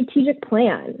about your strategic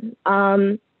plan.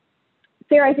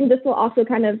 Sarah, I think this will also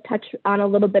kind of touch on a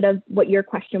little bit of what your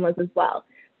question was as well.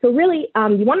 So really,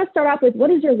 you want to start off with, what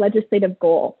is your legislative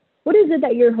goal? What is it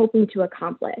that you're hoping to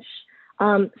accomplish?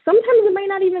 Sometimes it might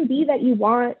not even be that you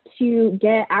want to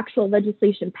get actual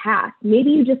legislation passed.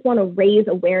 Maybe you just want to raise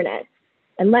awareness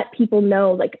and let people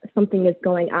know like something is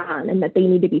going on and that they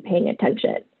need to be paying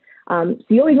attention. So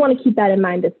you always want to keep that in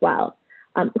mind as well.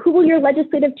 Who will your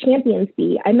legislative champions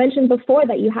be? I mentioned before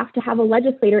that you have to have a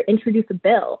legislator introduce a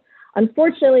bill.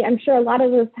 Unfortunately, I'm sure a lot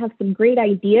of us have some great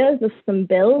ideas of some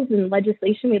bills and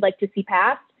legislation we'd like to see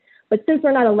passed, but since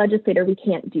we're not a legislator, we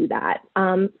can't do that.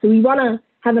 So we want to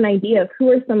have an idea of who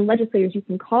are some legislators you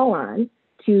can call on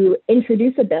to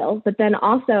introduce a bill, but then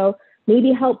also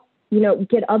maybe help,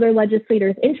 get other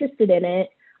legislators interested in it,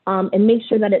 and make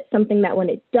sure that it's something that when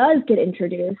it does get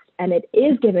introduced and it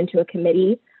is given to a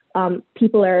committee,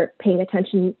 people are paying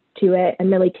attention to it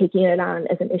and really taking it on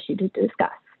as an issue to discuss.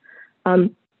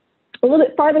 A little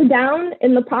bit farther down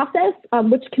in the process,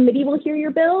 which committee will hear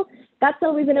your bill, that's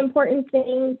always an important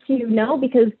thing to know,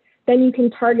 because then you can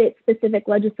target specific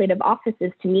legislative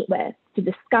offices to meet with, to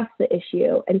discuss the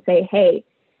issue and say, hey,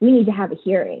 we need to have a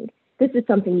hearing. This is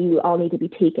something you all need to be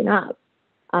taking up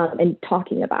and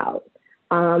talking about.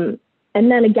 And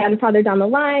then again, farther down the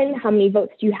line, how many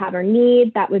votes do you have or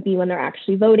need? That would be when they're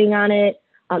actually voting on it.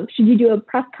 Should you do a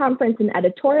press conference and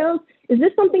editorials? Is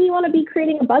this something you want to be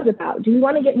creating a buzz about? Do you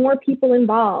want to get more people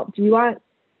involved? Do you want,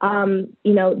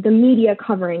 the media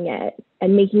covering it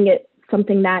and making it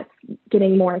something that's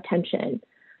getting more attention?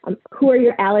 Who are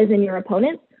your allies and your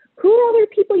opponents? Who are other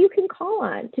people you can call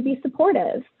on to be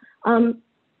supportive?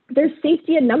 There's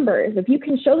safety in numbers. If you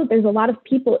can show that there's a lot of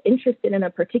people interested in a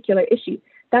particular issue,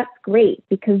 that's great,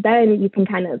 because then you can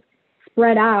kind of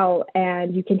spread out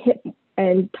and you can hit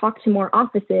and talk to more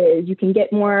offices. You can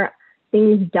get more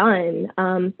things done.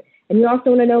 And you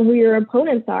also want to know who your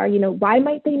opponents are. Why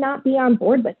might they not be on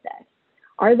board with this?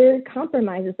 Are there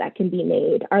compromises that can be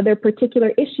made? Are there particular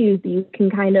issues that you can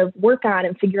kind of work on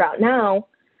and figure out now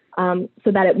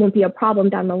so that it won't be a problem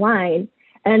down the line?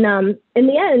 And in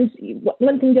the end,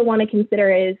 one thing you'll want to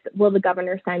consider is, will the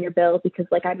governor sign your bill? Because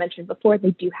like I mentioned before,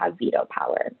 they do have veto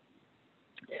power.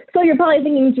 So you're probably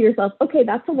thinking to yourself, okay,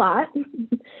 that's a lot.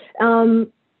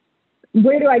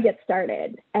 Where do I get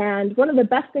started? And one of the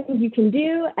best things you can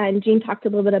do, and Jean talked a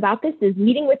little bit about this, is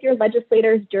meeting with your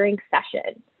legislators during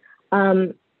session.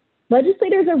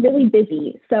 Legislators are really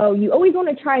busy, so you always want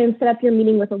to try and set up your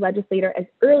meeting with a legislator as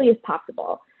early as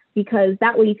possible, because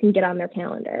that way you can get on their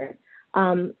calendar.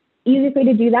 Easiest way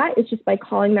to do that is just by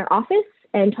calling their office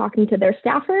and talking to their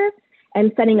staffer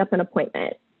and setting up an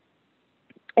appointment.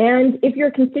 And if you're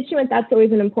a constituent, that's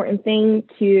always an important thing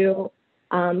to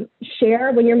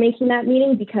share when you're making that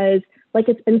meeting, because like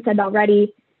it's been said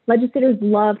already, legislators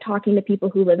love talking to people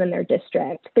who live in their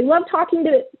district. They love talking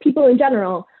to people in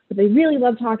general, but they really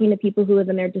love talking to people who live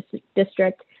in their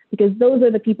district, because those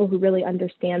are the people who really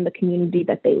understand the community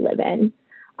that they live in.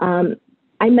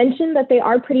 I mentioned that they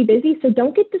are pretty busy, so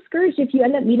don't get discouraged if you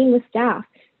end up meeting with staff.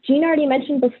 Jean already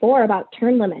mentioned before about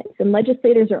term limits, and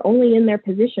legislators are only in their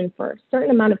position for a certain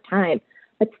amount of time,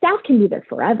 but staff can be there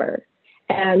forever.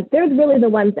 And they're really the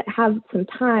ones that have some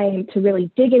time to really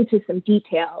dig into some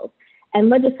details. And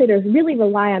legislators really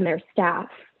rely on their staff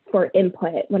for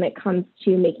input when it comes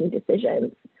to making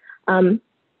decisions. And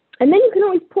then you can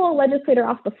always pull a legislator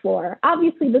off the floor.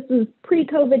 Obviously, this is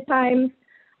pre-COVID times.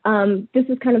 This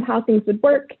is kind of how things would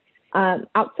work.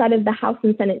 Outside of the House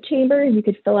and Senate chambers, you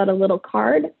could fill out a little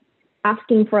card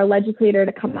asking for a legislator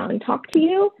to come out and talk to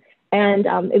you. And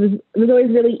it was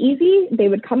always really easy. They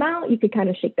would come out, you could kind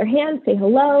of shake their hand, say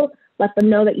hello, let them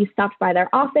know that you stopped by their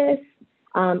office,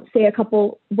 say a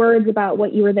couple words about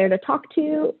what you were there to talk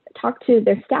to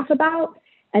their staff about,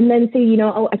 and then say, you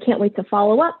know, oh, I can't wait to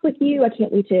follow up with you. I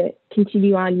can't wait to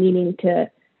continue on meeting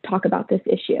to talk about this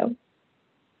issue.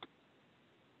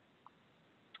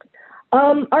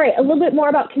 All right, a little bit more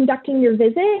about conducting your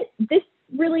visit. This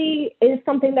really is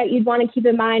something that you'd want to keep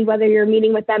in mind, whether you're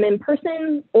meeting with them in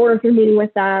person or if you're meeting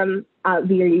with them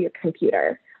via your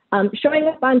computer. Showing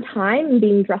up on time and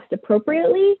being dressed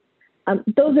appropriately,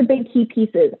 those are big key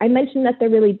pieces. I mentioned that they're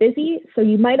really busy, so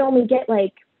you might only get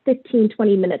like 15,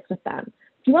 20 minutes with them.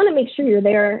 You want to make sure you're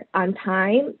there on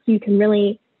time so you can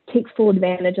really take full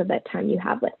advantage of that time you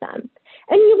have with them.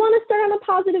 And you want to start on a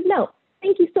positive note.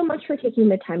 Thank you so much for taking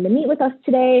the time to meet with us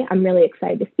today. I'm really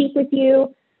excited to speak with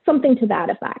you, something to that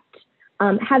effect.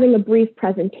 Having a brief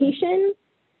presentation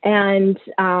and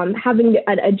having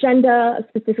an agenda,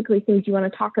 specifically things you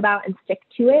want to talk about and stick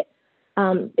to it,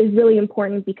 is really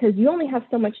important, because you only have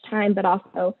so much time, but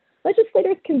also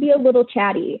legislators can be a little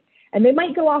chatty and they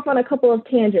might go off on a couple of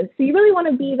tangents. So you really want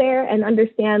to be there and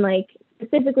understand like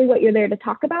specifically what you're there to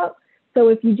talk about. So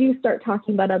if you do start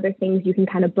talking about other things, you can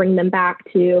kind of bring them back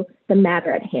to the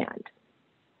matter at hand.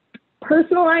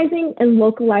 Personalizing and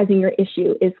localizing your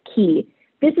issue is key.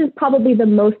 This is probably the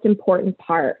most important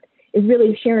part, is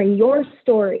really sharing your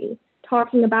story,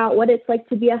 talking about what it's like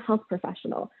to be a health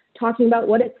professional, talking about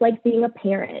what it's like being a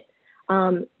parent.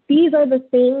 These are the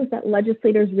things that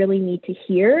legislators really need to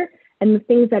hear and the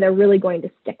things that are really going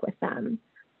to stick with them.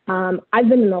 I've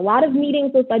been in a lot of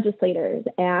meetings with legislators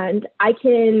and I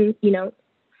can, you know,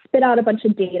 spit out a bunch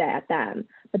of data at them,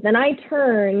 but then I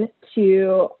turn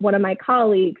to one of my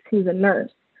colleagues who's a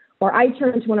nurse, or I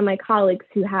turn to one of my colleagues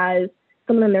who has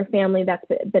someone in their family that's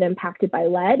been impacted by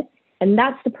lead, and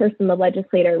that's the person the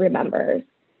legislator remembers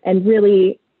and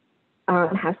really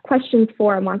has questions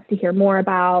for and wants to hear more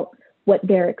about what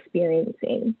they're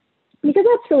experiencing, because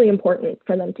that's really important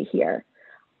for them to hear.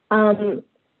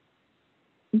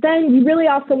 Then you really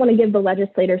also want to give the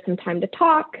legislator some time to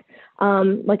talk.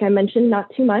 Like I mentioned,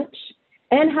 not too much,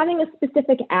 and having a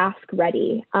specific ask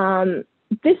ready.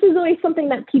 This is always something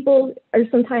that people are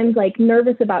sometimes like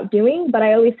nervous about doing, but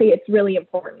I always say it's really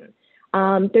important.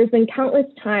 There's been countless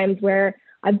times where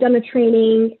I've done a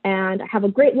training and I have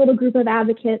a great little group of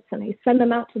advocates and I send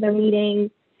them out to their meeting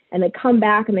and they come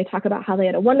back and they talk about how they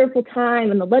had a wonderful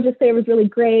time and the legislator was really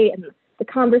great and the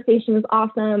conversation was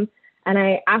awesome. And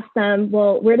I ask them,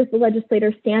 well, where does the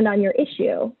legislator stand on your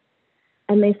issue?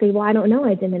 And they say, well, I don't know,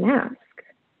 I didn't ask.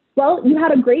 Well, you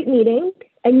had a great meeting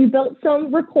and you built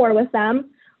some rapport with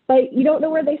them, but you don't know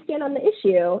where they stand on the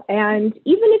issue. And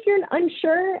even if you're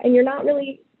unsure and you're not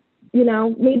really, you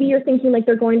know, maybe you're thinking like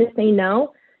they're going to say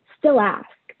no, still ask,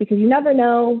 because you never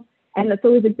know. And that's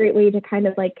always a great way to kind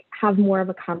of like have more of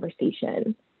a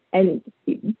conversation and,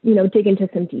 you know, dig into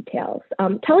some details.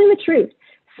 Telling the truth.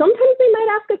 Sometimes they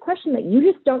might ask a question that you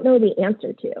just don't know the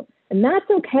answer to, and that's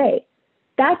okay.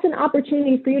 That's an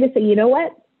opportunity for you to say, you know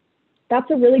what, that's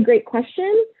a really great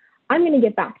question. I'm going to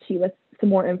get back to you with some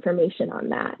more information on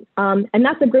that. And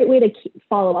that's a great way to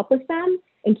follow up with them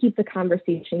and keep the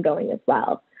conversation going as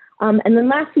well. And then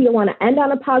lastly, you'll want to end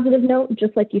on a positive note,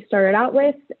 just like you started out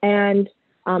with, and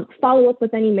follow up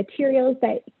with any materials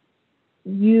that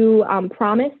you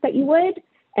promised that you would,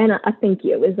 and a thank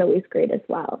you is always great as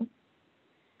well.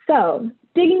 So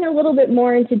digging a little bit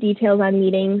more into details on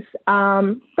meetings,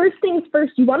 first things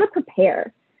first, you want to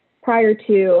prepare prior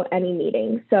to any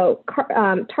meeting. So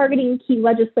targeting key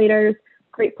legislators,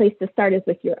 great place to start is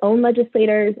with your own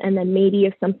legislators, and then maybe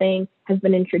if something has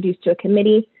been introduced to a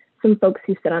committee, some folks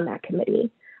who sit on that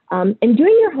committee. And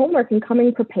doing your homework and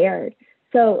coming prepared.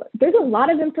 So there's a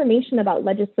lot of information about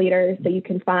legislators that you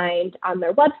can find on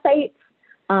their websites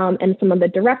and some of the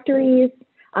directories.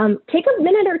 Take a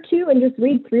minute or two and just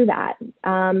read through that.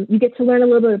 You get to learn a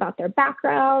little bit about their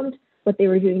background, what they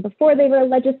were doing before they were a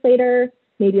legislator,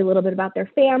 maybe a little bit about their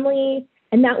family.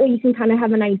 And that way you can kind of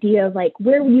have an idea of like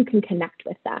where you can connect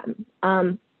with them.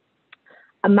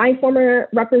 My former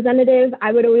representative,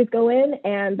 I would always go in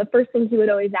and the first thing he would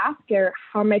always ask are,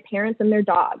 how are my parents and their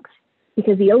dogs?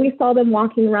 Because he always saw them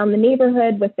walking around the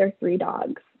neighborhood with their 3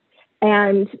 dogs.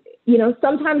 And, you know,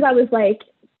 sometimes I was like,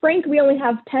 Frank, we only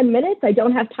have 10 minutes. I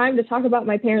don't have time to talk about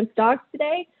my parents' dogs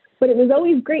today. But it was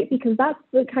always great because that's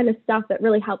the kind of stuff that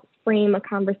really helps frame a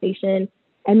conversation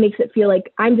and makes it feel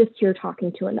like I'm just here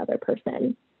talking to another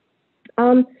person.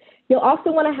 You'll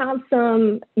also want to have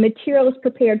some materials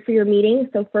prepared for your meeting.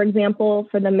 So for example,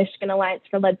 for the Michigan Alliance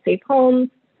for Lead Safe Homes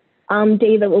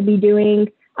day that we'll be doing,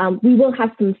 we will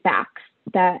have some facts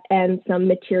and some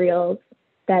materials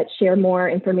that share more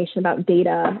information about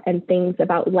data and things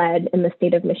about lead in the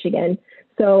state of Michigan.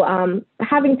 So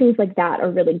having things like that are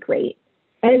really great.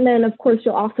 And then of course,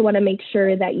 you'll also want to make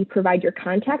sure that you provide your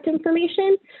contact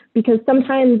information because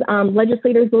sometimes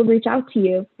legislators will reach out to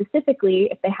you specifically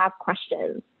if they have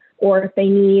questions or if they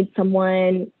need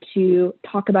someone to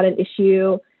talk about an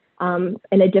issue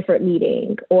in a different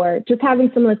meeting or just having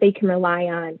someone that they can rely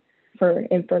on for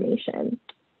information.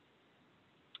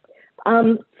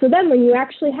 So then when you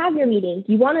actually have your meeting,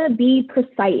 you want to be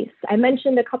precise. I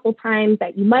mentioned a couple times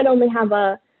that you might only have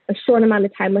a short amount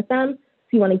of time with them.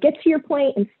 So you want to get to your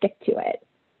point and stick to it.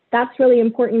 That's really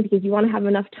important because you want to have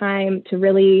enough time to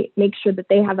really make sure that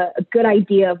they have a good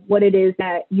idea of what it is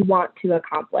that you want to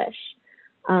accomplish.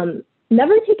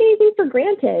 Never take anything for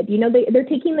granted. You know, they're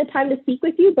taking the time to speak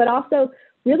with you, but also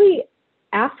really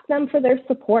ask them for their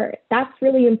support. That's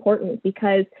really important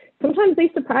because sometimes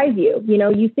they surprise you. You know,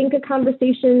 you think a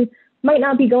conversation might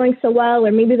not be going so well,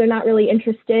 or maybe they're not really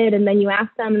interested. And then you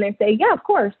ask them and they say, yeah, of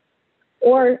course.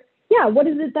 Or yeah, what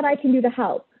is it that I can do to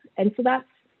help? And so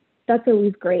that's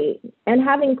always great. And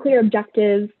having clear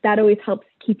objectives, that always helps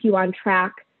keep you on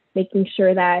track, making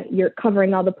sure that you're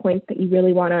covering all the points that you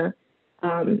really want to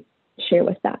share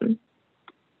with them.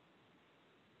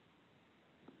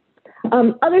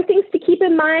 Other things to keep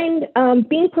in mind,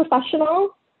 being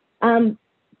professional.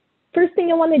 First thing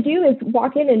you want to do is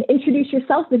walk in and introduce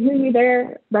yourself and who you're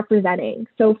there representing.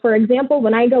 So for example,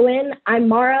 when I go in, I'm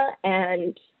Mara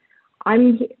and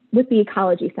I'm with the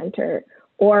Ecology Center.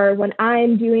 Or when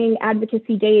I'm doing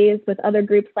advocacy days with other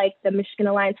groups like the Michigan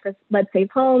Alliance for Lead Safe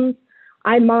Homes,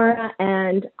 I'm Mara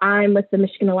and I'm with the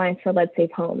Michigan Alliance for Lead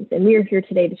Safe Homes. And we are here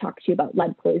today to talk to you about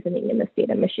lead poisoning in the state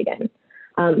of Michigan.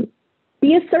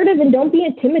 Be assertive and don't be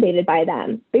intimidated by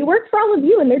them. They work for all of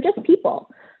you and they're just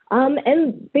people.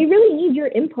 And they really need your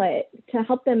input to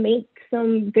help them make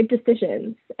some good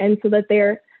decisions and so that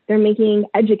they're making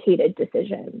educated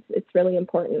decisions. It's really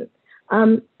important.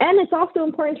 And it's also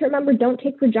important to remember, don't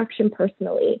take rejection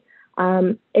personally.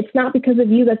 It's not because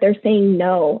of you that they're saying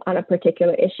no on a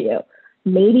particular issue.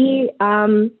 Maybe,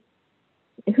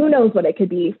 who knows what it could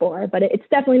be for, but it's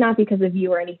definitely not because of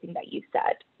you or anything that you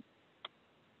said.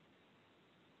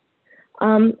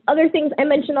 Other things I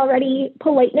mentioned already,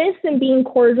 politeness and being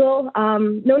cordial.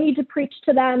 No need to preach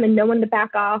to them and no one to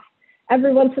back off.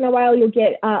 Every once in a while, you'll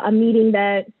get a meeting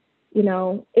that, you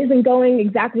know, isn't going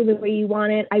exactly the way you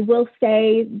want it. I will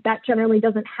say that generally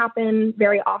doesn't happen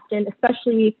very often,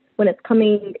 especially when it's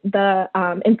coming, the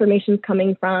information's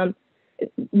coming from,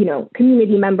 you know,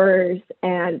 community members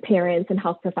and parents and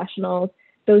health professionals.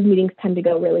 Those meetings tend to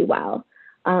go really well.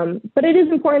 But it is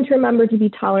important to remember to be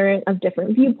tolerant of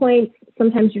different viewpoints.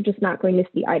 Sometimes you're just not going to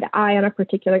see eye to eye on a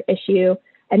particular issue.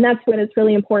 And that's when it's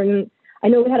really important. I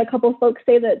know we had a couple of folks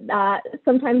say that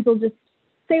sometimes they'll just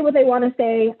say what they want to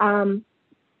say.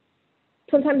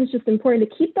 Sometimes it's just important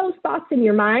to keep those thoughts in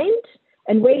your mind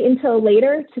and wait until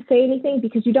later to say anything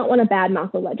because you don't want to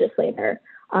badmouth a legislator.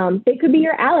 They could be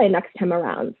your ally next time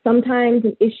around. Sometimes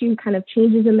an issue kind of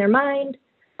changes in their mind.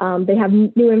 They have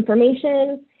new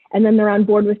information and then they're on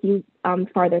board with you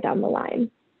farther down the line.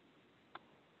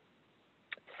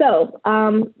 So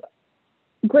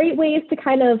great ways to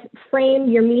kind of frame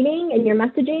your meeting and your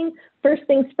messaging. First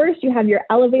things first, you have your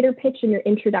elevator pitch and your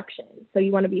introduction. So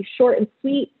you want to be short and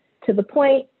sweet, to the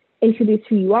point, introduce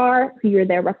who you are, who you're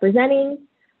there representing,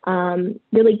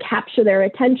 really capture their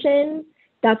attention.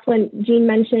 That's when Jean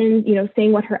mentioned, you know,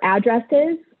 saying what her address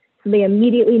is, so they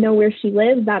immediately know where she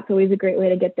lives. That's always a great way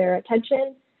to get their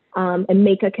attention and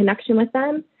make a connection with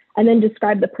them. And then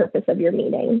describe the purpose of your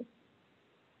meeting.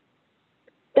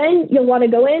 Then you'll want to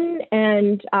go in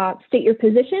and state your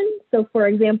position. So for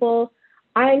example,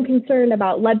 I'm concerned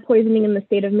about lead poisoning in the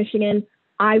state of Michigan.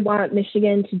 I want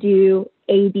Michigan to do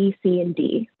A, B, C, and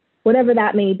D. Whatever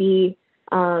that may be,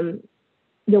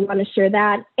 you'll want to share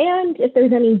that. And if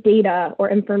there's any data or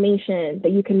information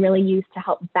that you can really use to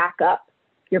help back up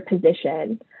your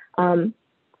position. The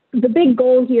big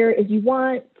goal here is you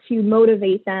want to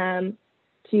motivate them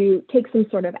to take some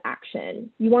sort of action.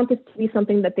 You want this to be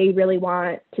something that they really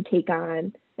want to take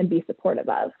on and be supportive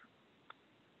of.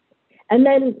 And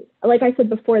then, like I said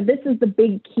before, this is the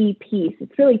big key piece.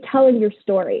 It's really telling your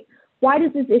story. Why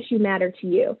does this issue matter to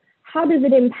you? How does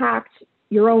it impact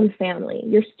your own family,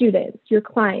 your students, your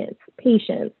clients,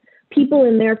 patients, people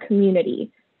in their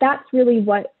community? That's really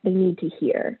what they need to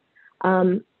hear.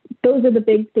 Those are the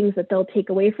big things that they'll take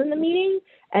away from the meeting.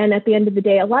 And at the end of the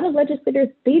day, a lot of legislators,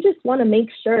 they just want to make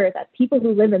sure that people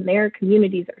who live in their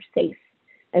communities are safe.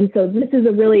 And so this is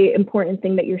a really important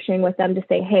thing that you're sharing with them to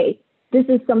say, hey, this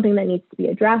is something that needs to be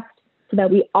addressed so that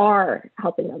we are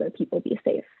helping other people be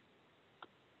safe.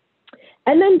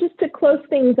 And then just to close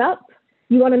things up,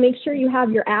 you want to make sure you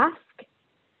have your ask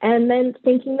and then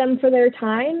thanking them for their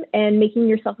time and making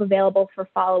yourself available for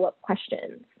follow-up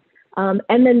questions.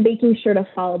 And then making sure to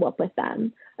follow up with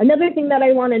them. Another thing that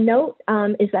I want to note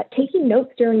is that taking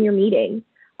notes during your meeting,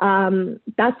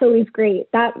 that's always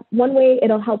great. That one way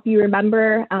it'll help you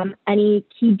remember any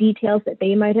key details that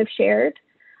they might have shared.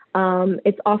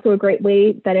 It's also a great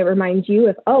way that it reminds you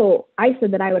of, oh, I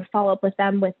said that I would follow up with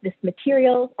them with this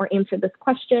material or answer this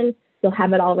question. You'll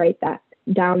have it all right that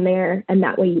down there, and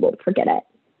that way you won't forget it.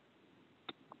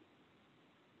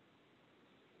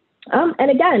 And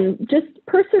again, just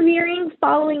persevering,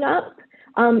 following up.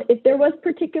 If there was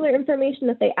particular information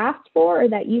that they asked for or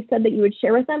that you said that you would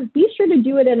share with them, be sure to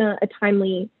do it in a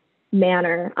timely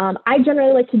manner. I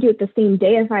generally like to do it the same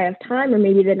day if I have time, or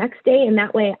maybe the next day, and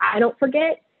that way I don't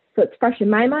forget. So it's fresh in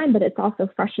my mind, but it's also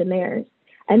fresh in theirs.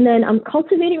 And then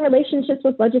cultivating relationships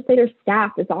with legislator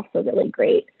staff is also really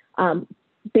great.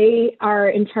 They are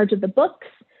in charge of the books.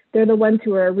 They're the ones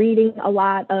who are reading a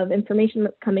lot of information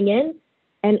that's coming in.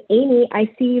 And Amy,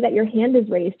 I see that your hand is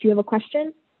raised. Do you have a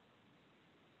question?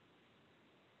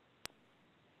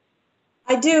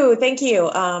 I do, thank you.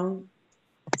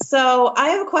 So I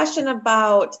have a question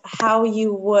about how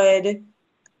you would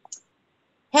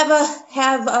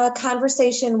have a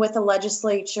conversation with a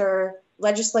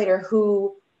legislator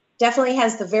who definitely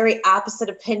has the very opposite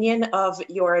opinion of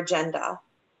your agenda.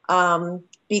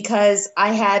 Because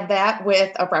I had that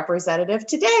with a representative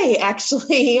today,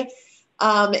 actually.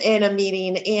 In a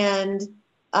meeting. And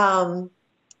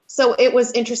so it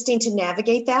was interesting to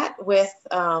navigate that with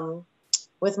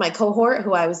my cohort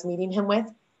who I was meeting him with.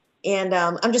 And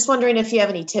I'm just wondering if you have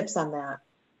any tips on that.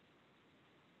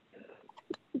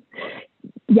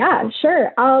 Yeah,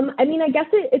 sure. I mean, I guess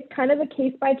it's kind of a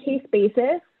case-by-case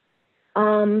basis.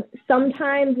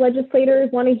 Sometimes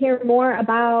legislators want to hear more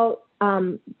about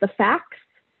the facts,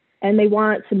 and they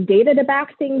want some data to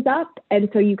back things up. And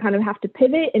so you kind of have to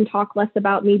pivot and talk less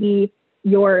about maybe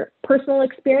your personal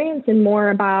experience and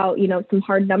more about, you know, some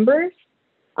hard numbers.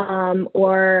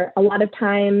 Or a lot of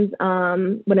times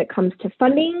when it comes to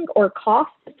funding or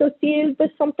costs associated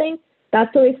with something,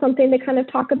 that's always something to kind of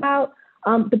talk about.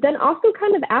 But then also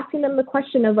kind of asking them the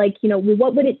question of like, you know, well,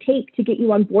 what would it take to get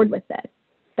you on board with this?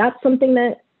 That's something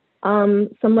that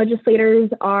some legislators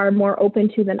are more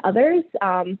open to than others.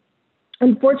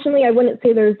 Unfortunately, I wouldn't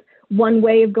say there's one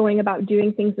way of going about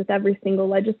doing things with every single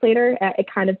legislator. It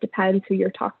kind of depends who you're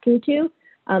talking to.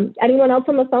 Anyone else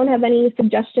on the phone have any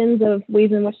suggestions of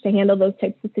ways in which to handle those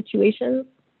types of situations?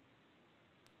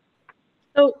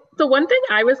 So the one thing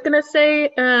I was going to say,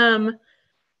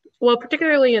 well,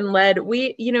 particularly in lead,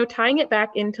 tying it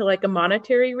back into like a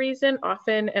monetary reason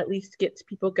often at least gets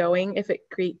people going if it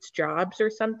creates jobs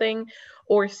or something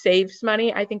or saves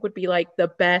money, I think would be like the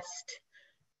best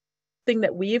thing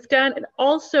that we've done. And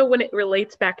also when it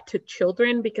relates back to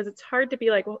children, because it's hard to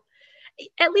be like, well,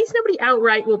 at least nobody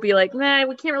outright will be like, nah,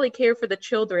 we can't really care for the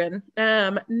children.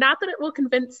 Not that it will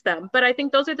convince them, but I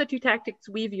think those are the two tactics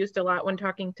we've used a lot when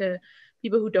talking to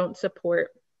people who don't support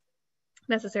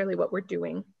necessarily what we're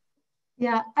doing.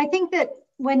 Yeah, I think that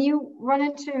when you run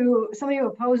into somebody who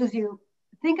opposes you,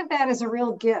 think of that as a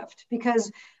real gift,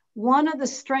 because one of the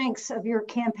strengths of your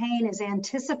campaign is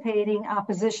anticipating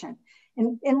opposition.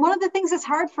 And one of the things that's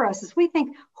hard for us is we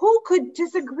think, who could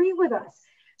disagree with us?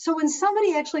 So when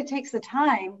somebody actually takes the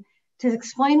time to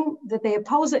explain that they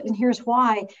oppose it and here's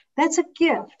why, that's a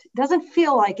gift. It doesn't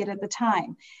feel like it at the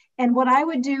time. And what I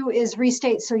would do is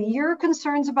restate. So your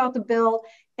concerns about the bill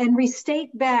and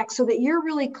restate back so that you're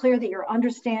really clear that you're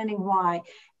understanding why.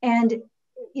 And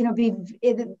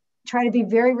try to be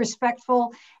very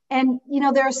respectful. And,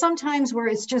 there are some times where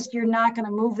it's just, you're not going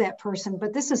to move that person,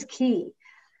 but this is key.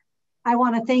 I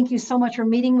want to thank you so much for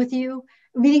meeting with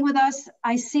us.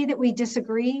 I see that we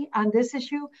disagree on this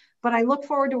issue, but I look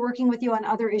forward to working with you on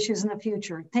other issues in the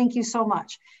future. Thank you so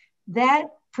much. That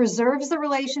preserves the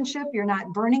relationship. You're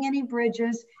not burning any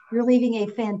bridges. You're leaving a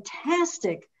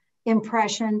fantastic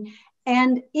impression.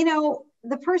 And,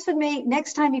 the person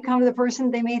next time you come to the person,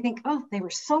 they may think, oh, they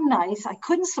were so nice. I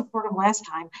couldn't support them last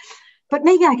time, but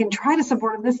maybe I can try to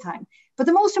support them this time. But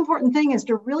the most important thing is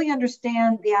to really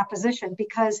understand the opposition,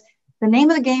 because the name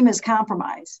of the game is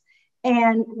compromise.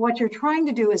 And what you're trying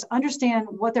to do is understand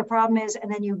what their problem is,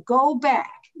 and then you go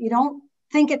back. You don't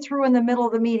think it through in the middle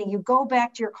of the meeting. You go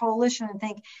back to your coalition and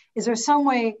think, is there some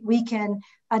way we can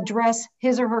address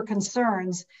his or her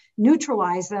concerns,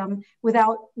 neutralize them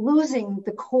without losing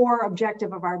the core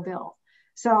objective of our bill?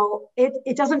 So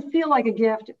it doesn't feel like a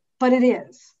gift, but it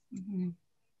is. Mm-hmm.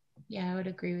 Yeah, I would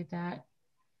agree with that.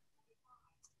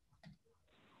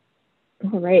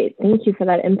 All right, thank you for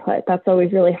that input. That's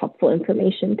always really helpful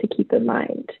information to keep in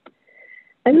mind.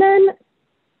 And then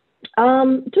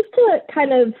just to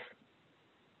kind of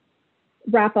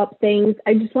wrap up things,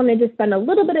 I just wanted to spend a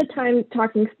little bit of time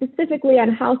talking specifically on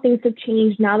how things have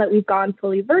changed now that we've gone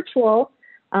fully virtual,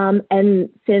 and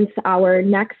since our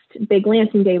next big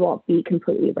Lansing Day won't be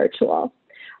completely virtual.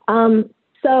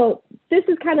 So this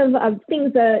is kind of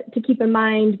things to keep in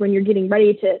mind when you're getting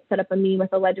ready to set up a meeting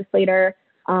with a legislator,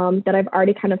 that I've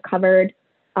already kind of covered.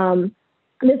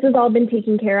 This has all been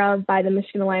taken care of by the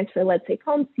Michigan Alliance for Lead Safe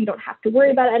Homes, so you don't have to worry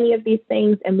about any of these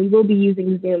things, and we will be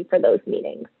using Zoom for those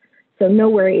meetings. So no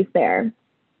worries there.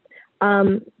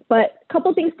 But a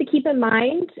couple things to keep in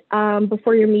mind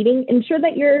before your meeting. Ensure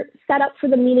that you're set up for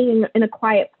the meeting in a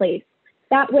quiet place.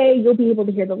 That way you'll be able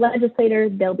to hear the legislator,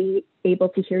 they'll be able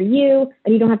to hear you,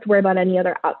 and you don't have to worry about any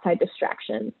other outside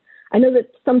distractions. I know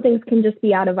that some things can just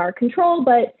be out of our control,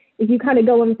 but if you kind of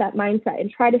go in with that mindset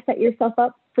and try to set yourself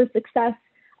up for success,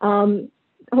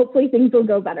 hopefully things will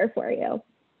go better for you.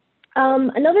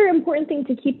 Another important thing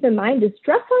to keep in mind is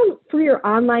dress on for your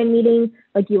online meeting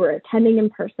like you were attending in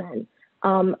person.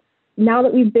 Now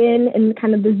that we've been in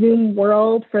kind of the Zoom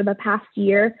world for the past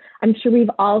year, I'm sure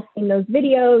we've all seen those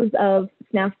videos of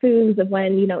snafus of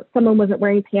when, someone wasn't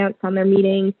wearing pants on their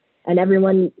meeting and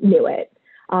everyone knew it.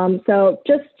 So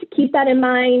just keep that in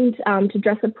mind, to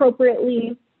dress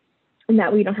appropriately, and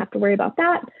that way you don't have to worry about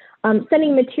that.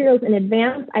 Sending materials in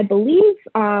advance. I believe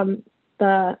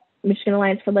the Michigan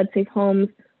Alliance for Lead Safe Homes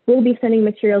will be sending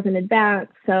materials in advance,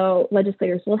 so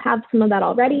legislators will have some of that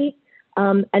already.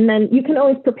 And then you can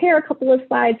always prepare a couple of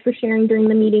slides for sharing during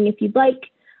the meeting if you'd like.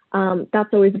 That's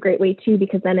always a great way too,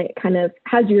 because then it kind of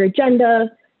has your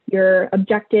agenda, your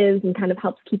objectives, and kind of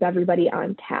helps keep everybody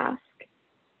on task.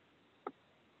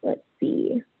 Let's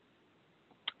see.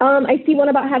 I see one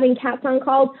about having cats on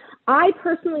calls. I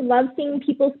personally love seeing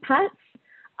people's pets.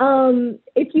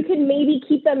 If you can maybe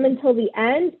keep them until the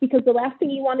end, because the last thing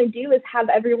you want to do is have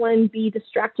everyone be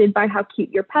distracted by how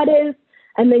cute your pet is,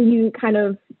 and then you kind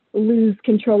of lose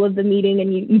control of the meeting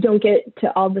and you don't get to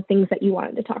all the things that you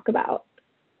wanted to talk about.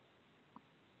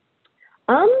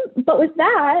 But with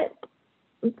that,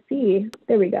 let's see,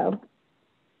 there we go.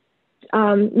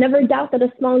 Never doubt that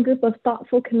a small group of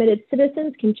thoughtful, committed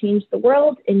citizens can change the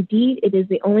world. Indeed, it is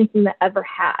the only thing that ever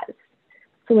has.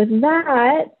 So with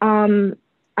that,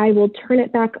 I will turn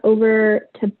it back over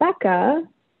to Becca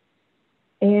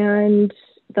and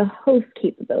the host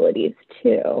capabilities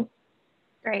too.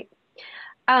 Great.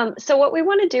 So what we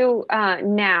want to do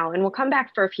now, and we'll come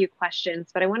back for a few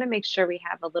questions, but I want to make sure we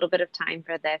have a little bit of time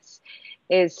for this,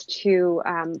 is to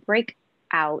break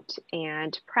out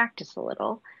and practice a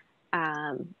little.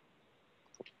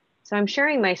 So I'm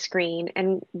sharing my screen,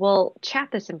 and we'll chat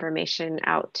this information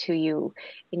out to you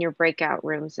in your breakout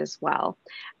rooms as well.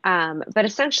 But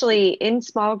essentially in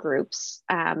small groups,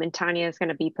 and Tanya is going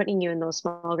to be putting you in those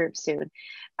small groups soon,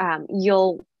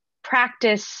 you'll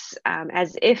practice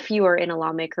as if you are in a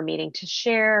lawmaker meeting to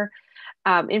share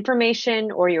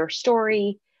information or your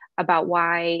story about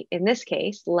why, in this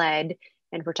case, lead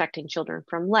and protecting children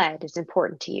from lead is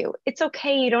important to you. It's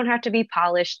okay, you don't have to be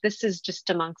polished. This is just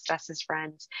amongst us as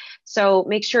friends. So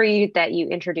make sure that you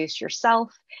introduce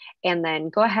yourself and then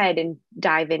go ahead and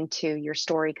dive into your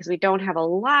story, because we don't have a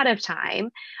lot of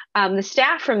time. The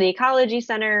staff from the Ecology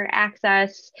Center,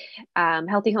 Access,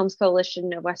 Healthy Homes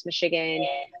Coalition of West Michigan,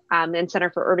 and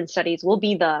Center for Urban Studies will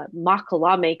be the mock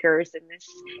lawmakers in this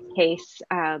case.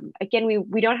 Again,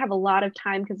 we don't have a lot of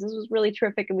time because this was really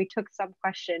terrific and we took some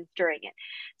questions during it.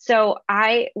 So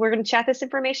we're going to chat this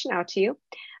information out to you.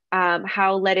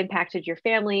 how lead impacted your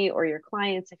family or your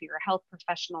clients, if you're a health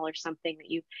professional or something that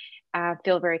you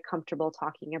feel very comfortable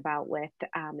talking about with.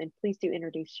 And please do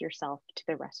introduce yourself to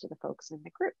the rest of the folks in the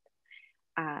group.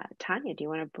 Tanya, do you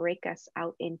want to break us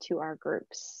out into our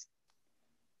groups?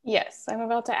 Yes, I'm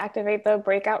about to activate the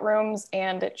breakout rooms,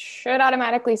 and it should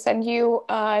automatically send you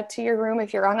to your room.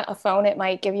 If you're on a phone, it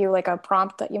might give you like a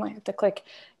prompt that you might have to click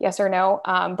yes or no,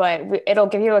 but it'll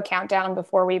give you a countdown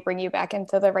before we bring you back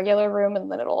into the regular room,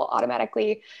 and then it'll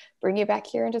automatically bring you back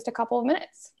here in just a couple of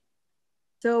minutes.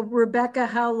 So Rebecca,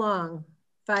 how long?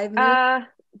 5 minutes?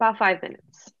 About 5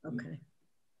 minutes. Okay.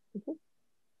 Mm-hmm.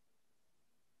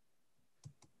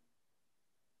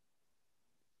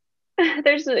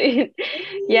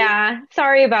 Yeah,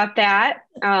 sorry about that.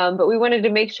 But we wanted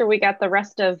to make sure we got the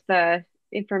rest of the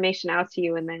information out to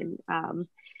you, and then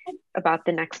about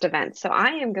the next event. So I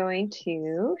am going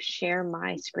to share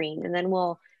my screen, and then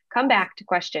we'll come back to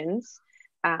questions,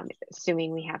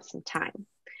 assuming we have some time.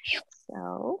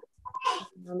 So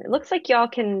it looks like y'all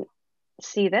can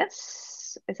see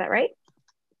this. Is that right?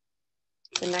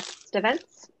 The next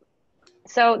events.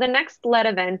 So the next lead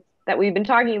event that we've been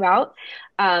talking about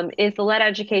is the Lead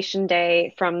Education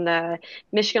Day from the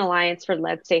Michigan Alliance for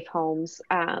Lead Safe Homes.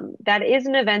 That is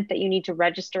an event that you need to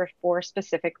register for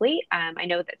specifically. I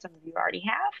know that some of you already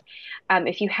have.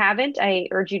 If you haven't, I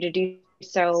urge you to do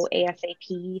so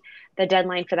ASAP. The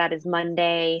deadline for that is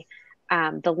Monday.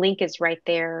 The link is right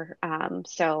there.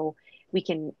 So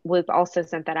we've also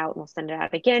sent that out, and we'll send it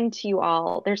out again to you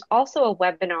all. There's also a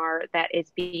webinar that is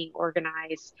being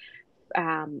organized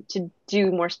to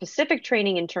do more specific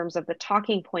training in terms of the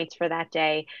talking points for that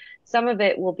day. Some of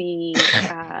it will be,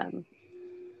 a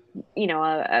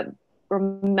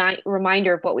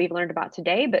reminder of what we've learned about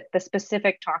today, but the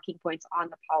specific talking points on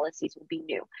the policies will be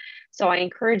new. So I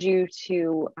encourage you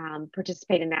to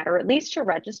participate in that, or at least to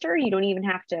register. You don't even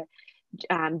have to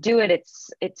do it.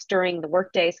 It's during the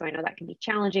workday, so I know that can be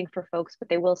challenging for folks, but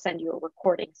they will send you a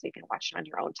recording so you can watch it on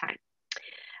your own time.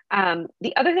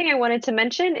 The other thing I wanted to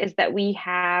mention is that we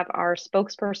have our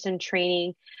spokesperson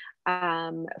training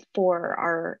for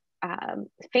our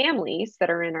families that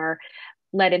are in our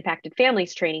lead impacted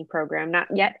families training program,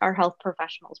 not yet our health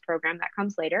professionals program, that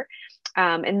comes later.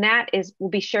 And that is, we'll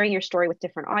be sharing your story with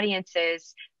different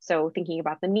audiences. So thinking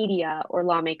about the media or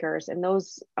lawmakers and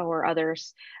those or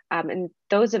others. And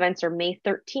those events are May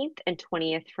 13th and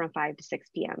 20th from 5 to 6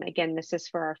 p.m. Again, this is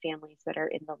for our families that are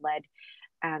in the lead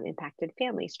impacted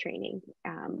families training.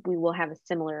 We will have a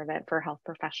similar event for health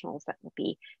professionals that will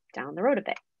be down the road a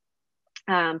bit.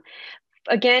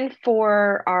 Again,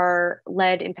 for our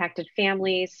lead impacted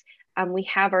families, we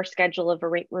have our schedule of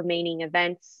remaining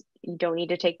events. You don't need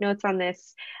to take notes on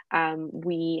this.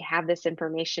 We have this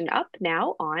information up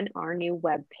now on our new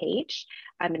web page,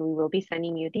 and we will be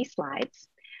sending you these slides.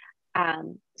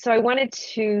 So I wanted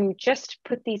to just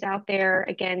put these out there.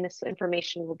 Again, this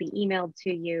information will be emailed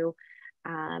to you.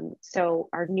 So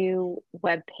our new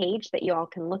web page that you all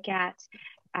can look at,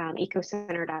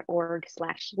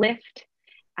 ecocenter.org/lift.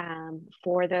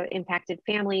 For the impacted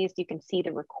families, you can see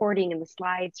the recording and the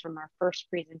slides from our first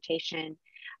presentation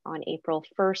on April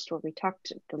 1st, where we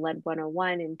talked the Lead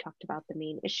 101 and talked about the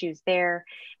main issues there.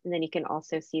 And then you can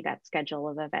also see that schedule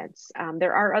of events.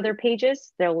 There are other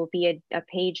pages. There will be a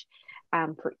page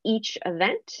for each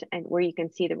event, and where you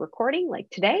can see the recording, like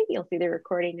today, you'll see the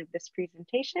recording of this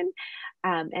presentation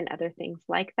and other things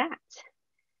like that.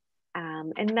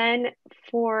 And then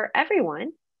for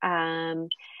everyone,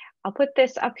 I'll put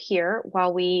this up here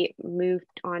while we move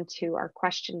on to our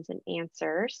questions and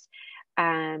answers.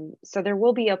 So there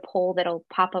will be a poll that'll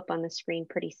pop up on the screen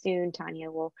pretty soon.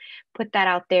 Tanya will put that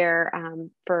out there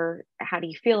for how do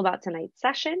you feel about tonight's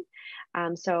session.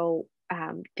 Feel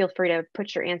free to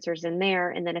put your answers in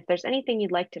there. And then if there's anything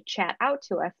you'd like to chat out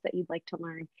to us that you'd like to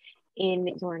learn in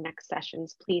your next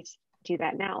sessions, please do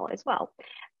that now as well.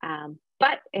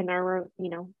 But in our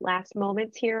last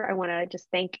moments here, I want to just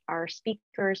thank our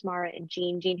speakers, Mara and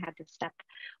Jean. Jean had to step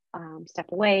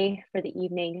away for the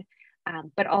evening,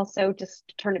 but also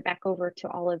just turn it back over to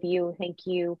all of you. Thank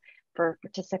you for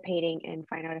participating, and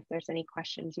find out if there's any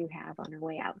questions you have on our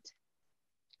way out.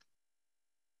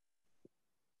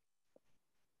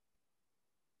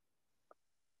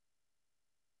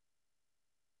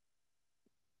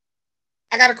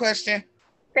 I got a question.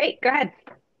 Great, go ahead.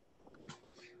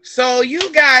 So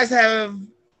you guys have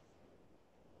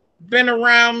been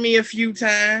around me a few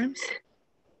times.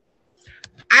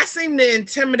 I seem to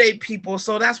intimidate people,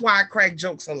 so that's why I crack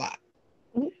jokes a lot.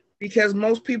 Mm-hmm. Because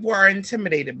most people are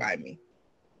intimidated by me.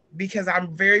 Because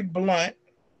I'm very blunt.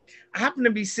 I happen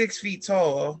to be 6 feet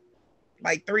tall,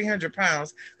 like 300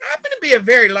 pounds. I happen to be a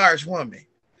very large woman.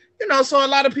 You know, so a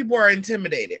lot of people are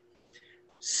intimidated.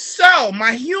 So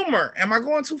my humor, am I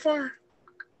going too far?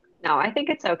 No, I think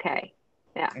it's okay.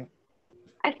 Yeah.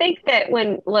 I think that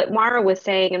what Mara was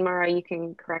saying, and Mara, you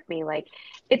can correct me, like,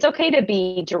 it's okay to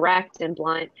be direct and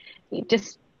blunt. You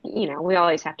just, we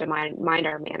always have to mind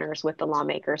our manners with the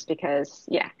lawmakers because,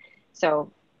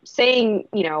 so saying,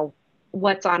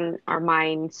 what's on our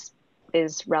minds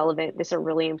is relevant. These are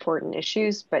really important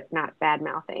issues, but not bad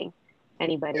mouthing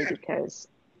anybody because,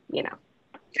 Yeah,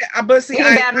 but see, you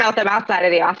can bad mouth them outside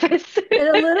of the office.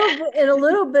 And a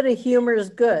little bit of humor is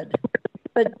good.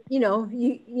 But you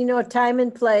know time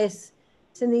and place.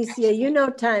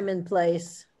 Tanisha, time and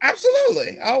place.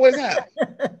 Absolutely. I always have.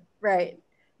 Right.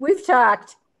 We've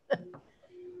talked.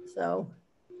 So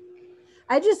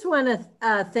I just want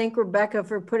to thank Rebecca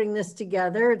for putting this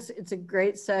together. It's a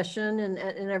great session and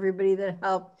everybody that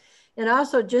helped. And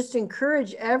also just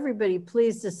encourage everybody,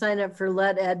 please, to sign up for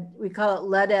Let Ed. We call it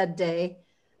Let Ed Day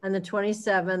on the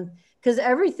 27th, because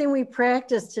everything we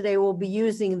practiced today we'll be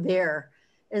using there.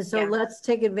 And so let's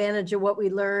take advantage of what we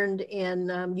learned.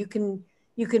 And you can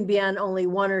be on only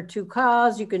 1 or 2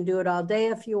 calls. You can do it all day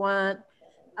if you want.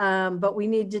 But we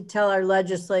need to tell our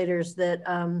legislators that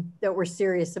that we're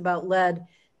serious about lead.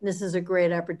 And this is a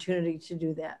great opportunity to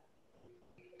do that.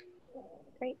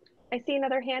 Great. I see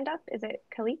another hand up. Is it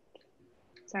Khalid?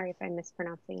 Sorry if I'm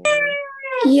mispronouncing your name.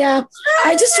 Yeah,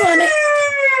 I just want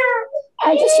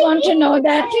to know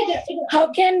that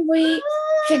how can we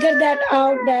figure that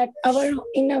out, that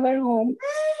in our home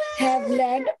have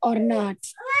lead or not?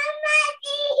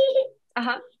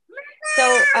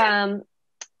 So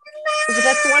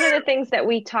that's one of the things that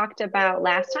we talked about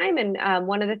last time, and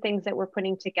one of the things that we're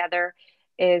putting together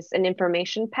is an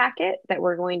information packet that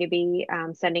we're going to be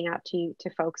sending out to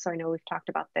folks. So I know we've talked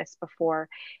about this before,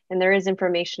 and there is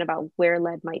information about where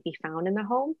lead might be found in the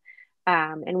home.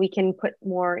 And we can put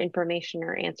more information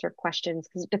or answer questions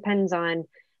because it depends on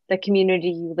the community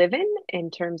you live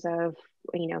in terms of,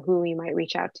 who you might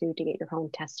reach out to get your home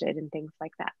tested and things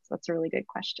like that. So that's a really good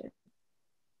question.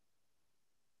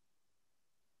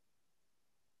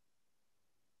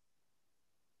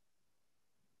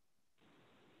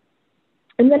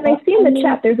 And then I see in the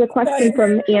chat, there's a question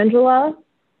from Angela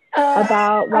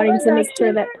about wanting to make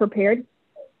sure that prepared.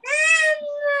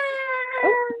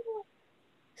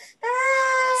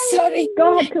 Sorry.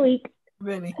 Go ahead, Kalik.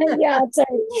 Really? Yeah, sorry.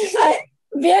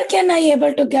 Where can I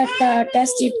able to get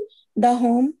tested the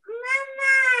home?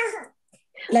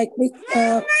 Like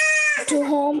to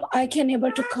home, I can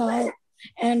able to call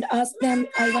and ask them,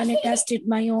 I want to test it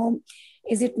my home.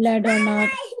 Is it lead or not?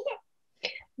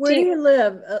 Where do you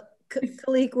live?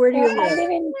 Kalik, where do you live? I live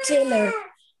in Taylor.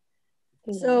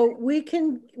 So we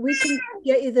can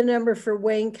get you the number for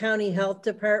Wayne County Health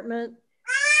Department,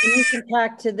 and you can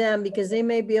talk to them because they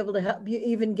may be able to help you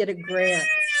even get a grant.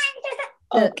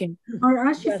 Okay. Or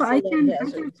Ashifa, I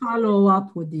can follow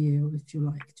up with you if you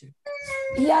like to.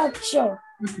 Yeah, sure.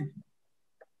 Okay.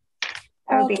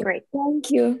 That would be great.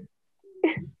 Thank you.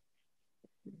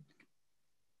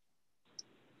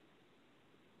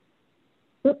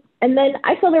 And then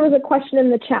I saw there was a question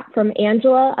in the chat from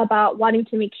Angela about wanting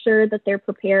to make sure that they're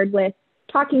prepared with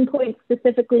talking points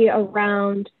specifically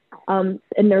around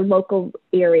in their local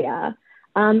area.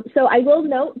 So I will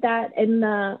note that in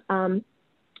the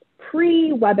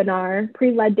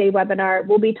pre-Lead Day webinar,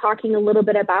 we'll be talking a little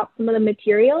bit about some of the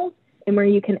materials and where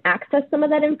you can access some of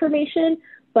that information.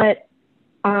 But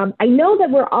I know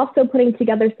that we're also putting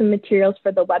together some materials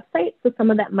for the website, so some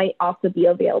of that might also be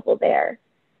available there.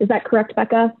 Is that correct,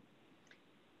 Becca?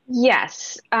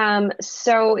 Yes.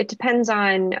 So it depends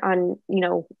on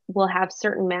we'll have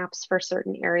certain maps for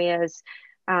certain areas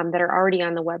that are already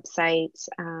on the website.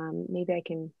 Maybe I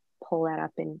can pull that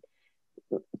up. And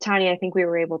Tanya, I think we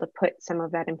were able to put some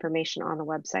of that information on the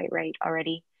website, right,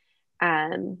 already?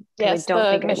 Yes,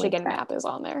 the Michigan map is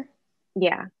on there.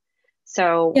 Yeah.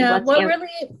 So yeah,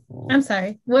 I'm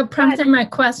sorry. What prompted my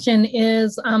question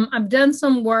is I've done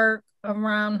some work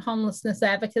around homelessness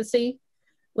advocacy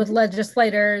with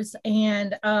legislators,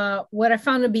 and what I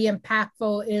found to be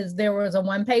impactful is there was a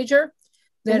one-pager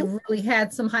that really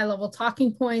had some high-level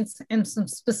talking points and some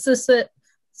specific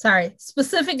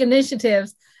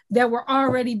initiatives that were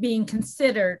already being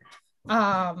considered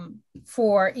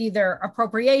for either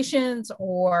appropriations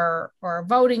or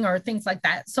voting or things like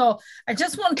that. So I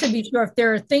just wanted to be sure if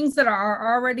there are things that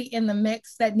are already in the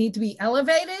mix that need to be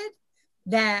elevated,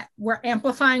 that we're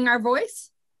amplifying our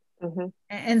voice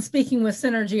and speaking with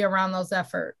synergy around those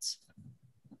efforts.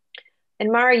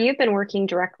 And Mara, you've been working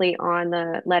directly on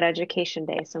the Lead Education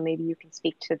Day, so maybe you can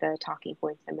speak to the talking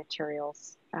points and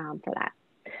materials for that.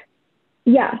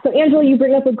 Yeah, so Angela, you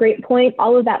bring up a great point.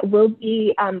 All of that will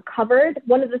be covered.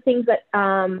 One of the things that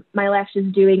My Lash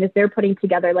is doing is they're putting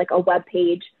together like a web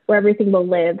page where everything will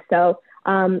live. So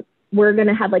we're going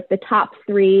to have like the top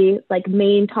 3 like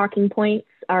main talking points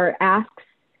or asks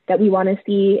that we want to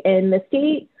see in the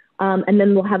state. And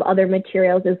then we'll have other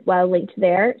materials as well linked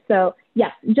there. So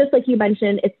yes, just like you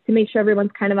mentioned, it's to make sure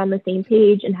everyone's kind of on the same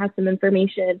page and has some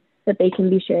information that they can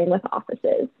be sharing with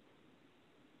offices.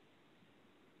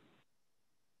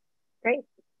 Great.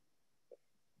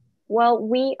 Well,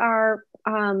 we are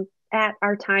at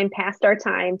our time, past our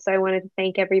time. So I wanted to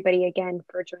thank everybody again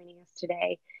for joining us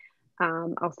today.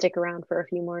 I'll stick around for a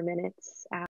few more minutes.